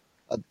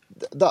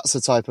 That's the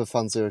type of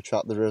fans they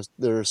attract.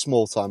 They're a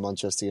small-time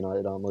Manchester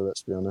United, aren't they?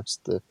 Let's be honest.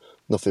 They're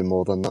nothing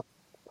more than that.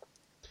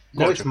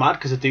 No, it's mad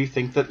because I do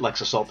think that like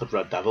the Salford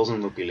Red Devils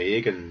in Rugby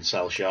League and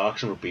Sale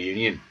Sharks and Rugby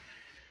Union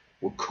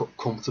would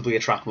comfortably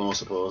attract more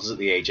supporters at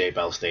the AJ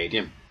Bell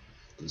Stadium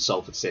than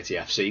Salford City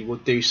FC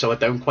would do. So I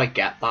don't quite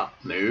get that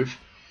move.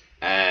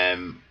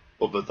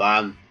 Other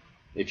than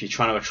if you're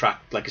trying to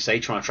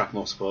attract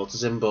more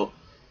supporters in, but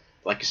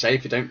like I say,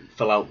 if you don't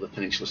fill out the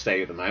Peninsula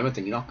Stadium at the moment,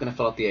 then you're not going to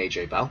fill out the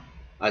AJ Bell.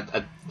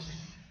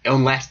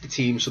 Unless the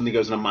team suddenly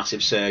goes on a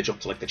massive surge up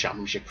to like the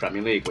Championship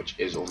Premier League, which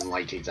is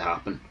unlikely to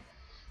happen.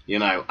 You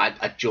know,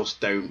 I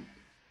just don't.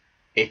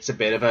 It's a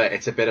bit of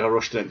a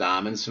Rochdale and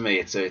Diamonds for me.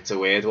 It's a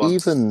weird one.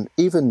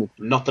 Even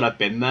not that I've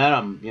been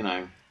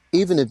there.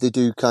 Even if they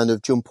do kind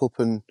of jump up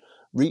and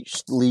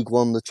reach League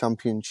One, the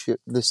Championship,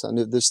 this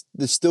and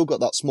they've still got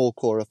that small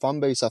core of fan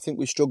base. I think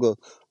we struggle.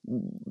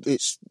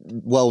 It's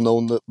well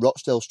known that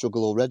Rochdale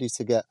struggle already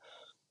to get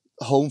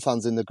home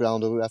fans in the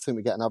ground. I think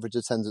we get an average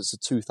attendance of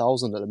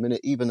 2,000 at a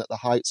minute. Even at the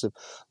heights of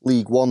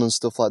League One and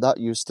stuff like that,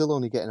 you're still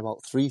only getting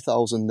about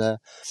 3,000 there.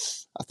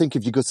 I think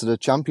if you go to the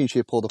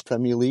Championship or the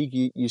Premier League,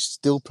 you're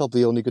still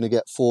probably only going to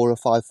get 4,000 or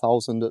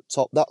 5,000 at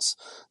top. That's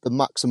the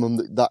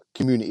maximum that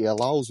community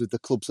allows with the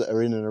clubs that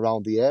are in and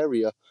around the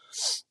area.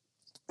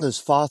 There's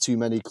far too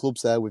many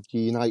clubs there with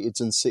Uniteds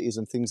and Cities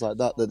and things like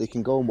that they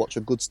can go and watch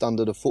a good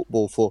standard of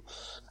football for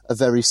a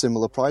very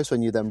similar price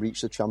when you then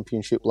reach the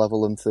Championship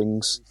level and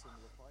things.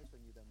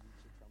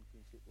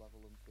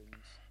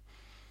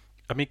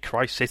 I mean,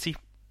 Christ City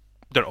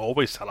don't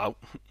always sell out,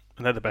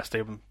 and they're the best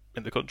team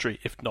in the country,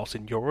 if not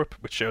in Europe,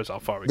 which shows how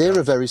far we They're go.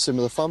 a very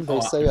similar fan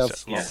base. They have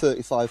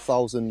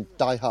 35,000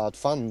 diehard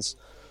fans,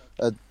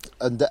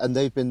 and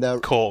they've been there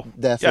for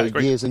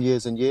years and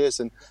years and years,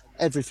 and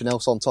everything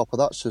else on top of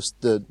that's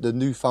just the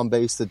new fan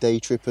base, the day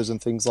trippers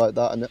and things like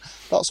that, and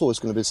that's always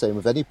going to be the same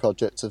with any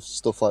project of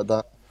stuff like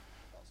that.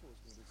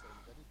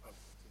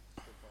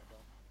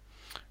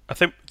 I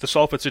think the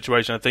Salford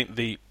situation, I think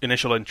the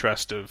initial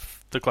interest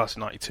of the class of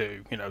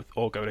 92,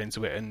 all going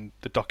into it, and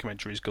the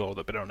documentaries galore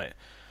that have been on it,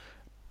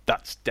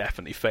 that's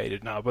definitely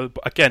faded now. But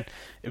again,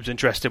 it was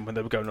interesting when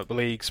they were going up the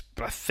leagues,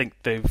 but I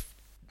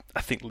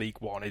think League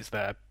One is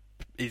their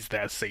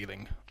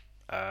ceiling.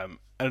 And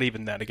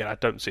even then, again, I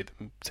don't see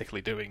them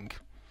particularly doing,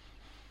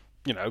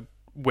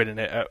 winning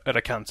it at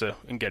a canter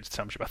and getting to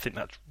championship. I think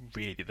that's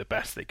really the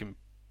best they can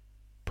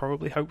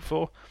probably hope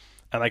for.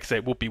 And like I say,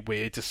 it would be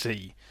weird to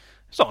see.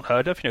 It's not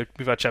unheard of.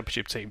 We've had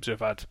championship teams who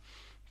have had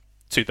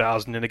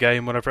 2,000 in a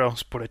game, whatever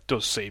else, but it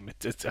does seem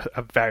it's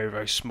a very,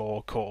 very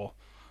small core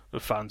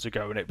of fans who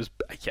go, and it was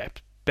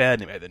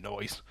barely made the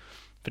noise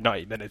for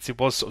 90 minutes. It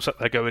was sort of sat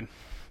there going,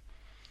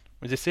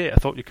 "Was this it? I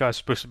thought you guys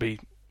were supposed to be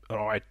an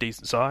alright,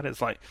 decent side."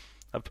 It's like,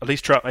 At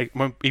least even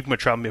when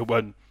Tranmere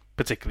weren't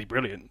particularly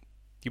brilliant,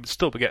 you would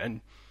still be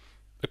getting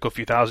a good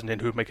few thousand in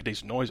who would make a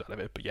decent noise out of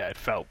it. But yeah, it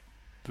felt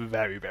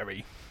very,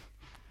 very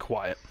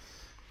quiet.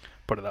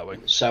 Put it that way.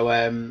 So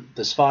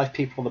there's 5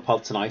 people on the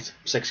pod tonight,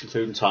 6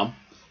 including Tom.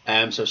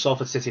 So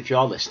Salford City, if you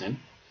are listening,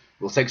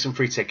 we'll take some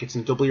free tickets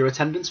and double your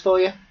attendance for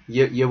you.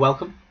 You're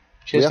welcome.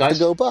 Cheers, we have guys.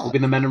 to go back. We'll be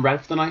in the men in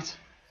red for the night.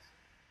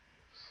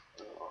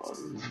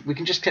 We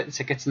can just get the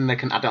tickets and they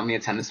can add it on the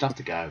attendance. Don't have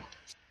to go.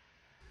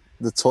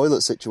 The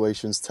toilet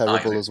situation's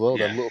terrible as well.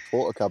 Yeah. Them little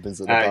porta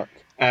cabins at the back.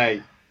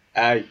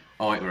 Hey.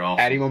 Oh, it were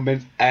awful. Anyone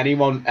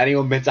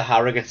been to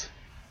Harrogate?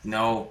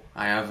 No,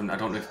 I haven't. I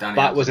don't know if Danny.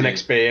 That was an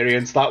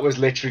experience. That was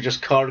literally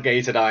just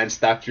corrugated iron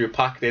steps. You were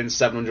packed in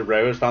 700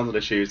 Rovers fans on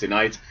a Tuesday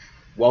night.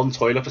 One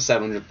toilet for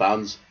 700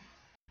 fans.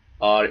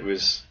 Or it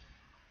was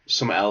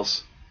something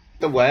else.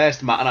 The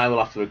worst, Matt and I will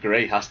have to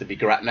agree, has to be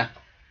Gretna.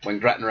 When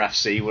Gretna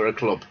FC were a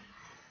club.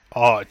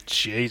 Oh,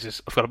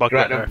 Jesus. I forgot about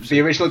Gretna FC.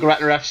 The original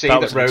Gretna FC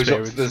that rose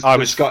up to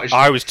the Scottish,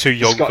 I was too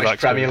young Scottish for that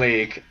Premier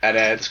League and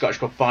the Scottish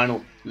Cup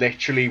final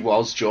literally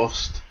was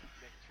just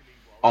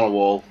on a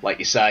wall, like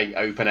you say,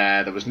 open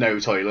air. There was no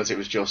toilet. It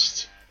was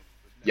just,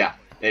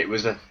 it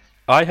was a...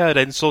 I heard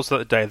insults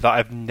that day that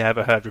I've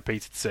never heard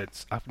repeated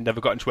since. I've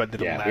never got into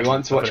anything. Yeah, we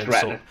want to watch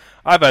Gretna.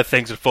 I've heard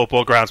things at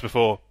football grounds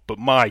before, but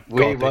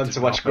we want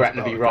to watch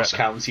Gretna v Ross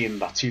County in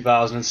about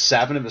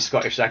 2007 in the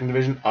Scottish Second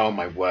Division. Oh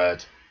my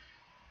word!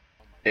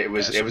 It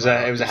was a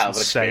hell of an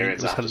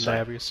experience. It was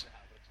hilarious.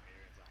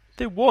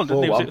 They won,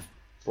 didn't they? Was it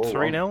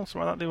 3-0,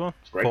 something like that? They won.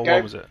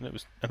 4-1 was it? And it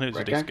was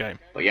a decent game.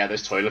 But yeah,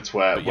 those toilets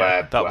were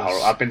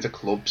horrible. I've been to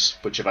clubs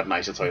which have had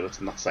nicer toilets,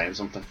 and that's saying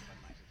something.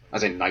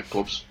 As in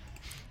nightclubs.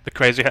 The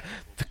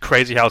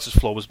crazy house's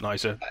floor was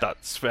nicer.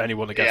 That's for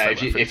anyone that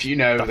gets that if you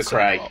know the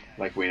Cray,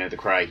 like we know the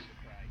Cray,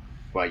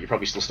 well, you're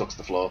probably still stuck to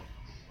the floor.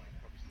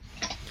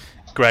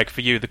 Greg,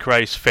 for you, the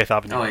Cray's 5th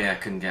Avenue. Oh yeah, I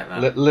couldn't get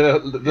that.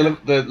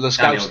 The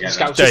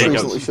Scouts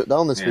recently shut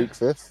down this week,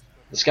 5th.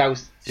 The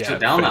Scouts shut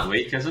down that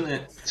week, hasn't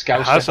it?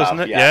 Scouts hasn't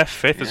it? Yeah,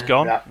 5th is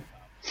gone.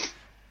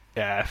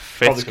 Yeah,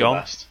 5th's gone.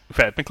 It's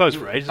been closed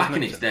for ages. Back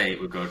in its day,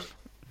 it was good.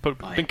 But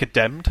been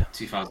condemned.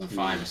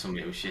 2005 or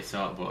something, it was shit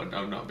out, but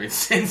I've not been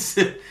since.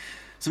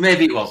 So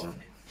maybe it wasn't.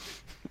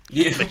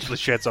 Yeah. Literally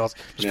shit out.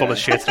 Just full of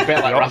shit. It's a bit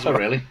like Rafa,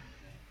 really.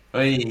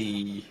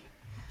 Hey.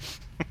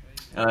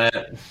 On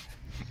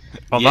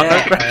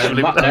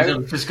that note,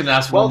 I'm just going to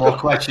ask one more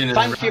question.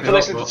 Thank you for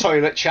listening to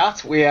Toilet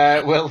Chat.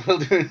 We'll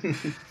do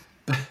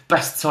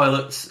best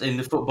toilets in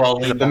the football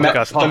league. The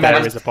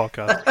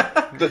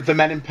podcast. The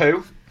Men in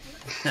Poo.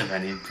 The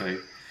Men in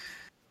Poo.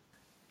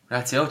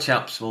 Rightio,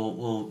 chaps.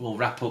 We'll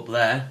wrap up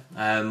there.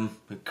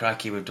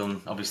 Crikey, we've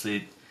done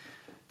obviously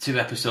 2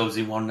 episodes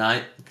in one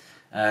night.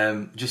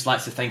 Just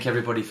like to thank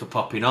everybody for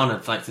popping on.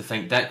 I'd like to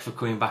thank Deck for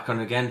coming back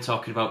on again,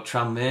 talking about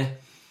Tranmere.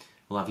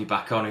 We'll have you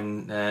back on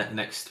in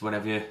next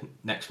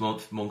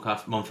month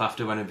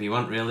after, whenever you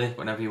want, really,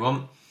 whenever you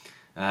want.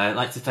 I'd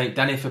like to thank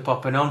Danny for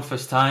popping on,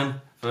 first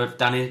time for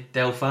Danny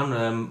Dale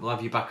fan. We'll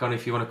have you back on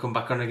if you want to come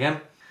back on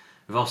again.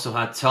 We've also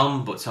had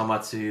Tom, but Tom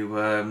had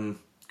to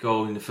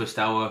go in the first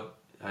hour.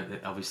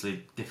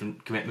 Obviously,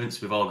 different commitments.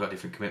 We've all got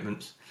different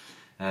commitments.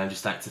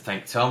 Just like to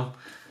thank Tom.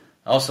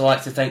 I also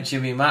like to thank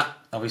Jimmy and Matt.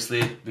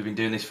 Obviously, we've been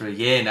doing this for a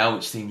year now,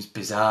 which seems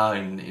bizarre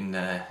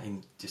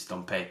in just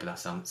on paper. That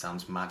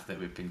sounds mad that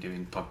we've been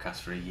doing podcasts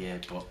for a year,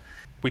 but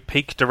we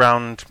peaked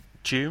around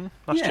June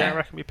last year. I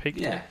reckon we peaked.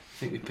 Yeah, I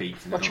think we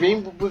peaked. What do you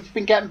mean? We've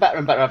been getting better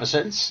and better ever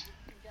since.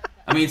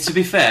 I mean, to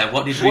be fair,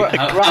 how did we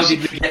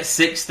get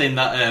 6th in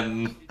that?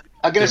 I'm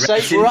going to say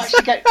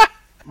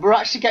we're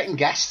actually getting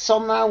guests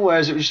on now,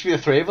 whereas it used to be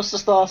the 3 of us to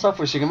start off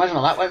with. So you can imagine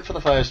how that went for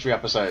the first 3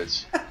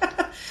 episodes.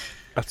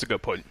 That's a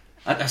good point.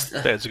 That's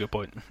a good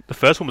point. The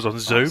first one was on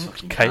Zoom.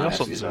 Chaos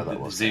on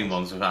Zoom. The Zoom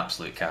ones were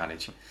absolute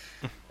carnage.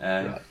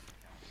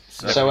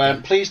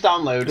 So please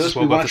download us.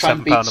 We want to try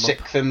and beat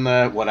 6th in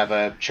the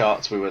whatever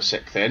charts we were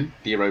 6th in,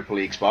 the Europa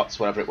League spots,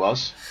 whatever it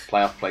was,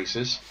 playoff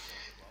places.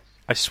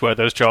 I swear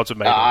those charts are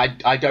made.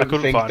 I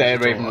don't think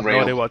they're even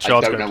real. I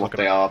don't know what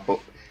they are, but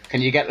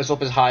can you get us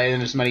up as high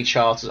in as many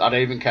charts? I don't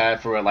even care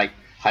for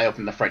high up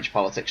in the French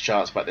politics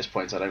charts, but at this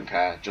point I don't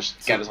care.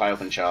 Just get us high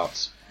up in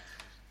charts.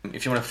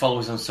 If you want to follow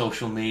us on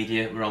social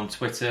media, we're on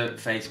Twitter,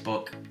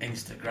 Facebook,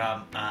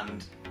 Instagram,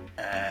 and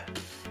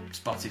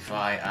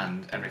Spotify,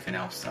 and everything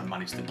else. I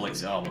managed to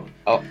blitz it all up.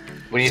 Oh,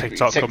 we need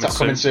TikTok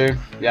coming soon.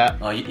 Yeah.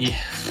 Oh, you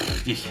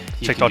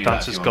TikTok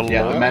dancers galore.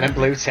 Yeah, the Men in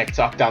Blue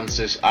TikTok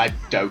dancers. I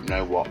don't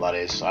know what that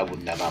is. I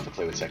would never have a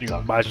clue with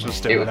TikTok.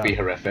 It would be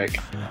horrific.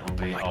 That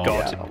would be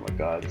God. Yeah, oh my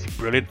god.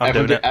 Brilliant.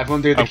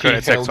 Everyone do the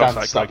Keith Hill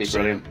dance. That'd be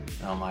brilliant.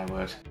 Oh my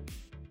word.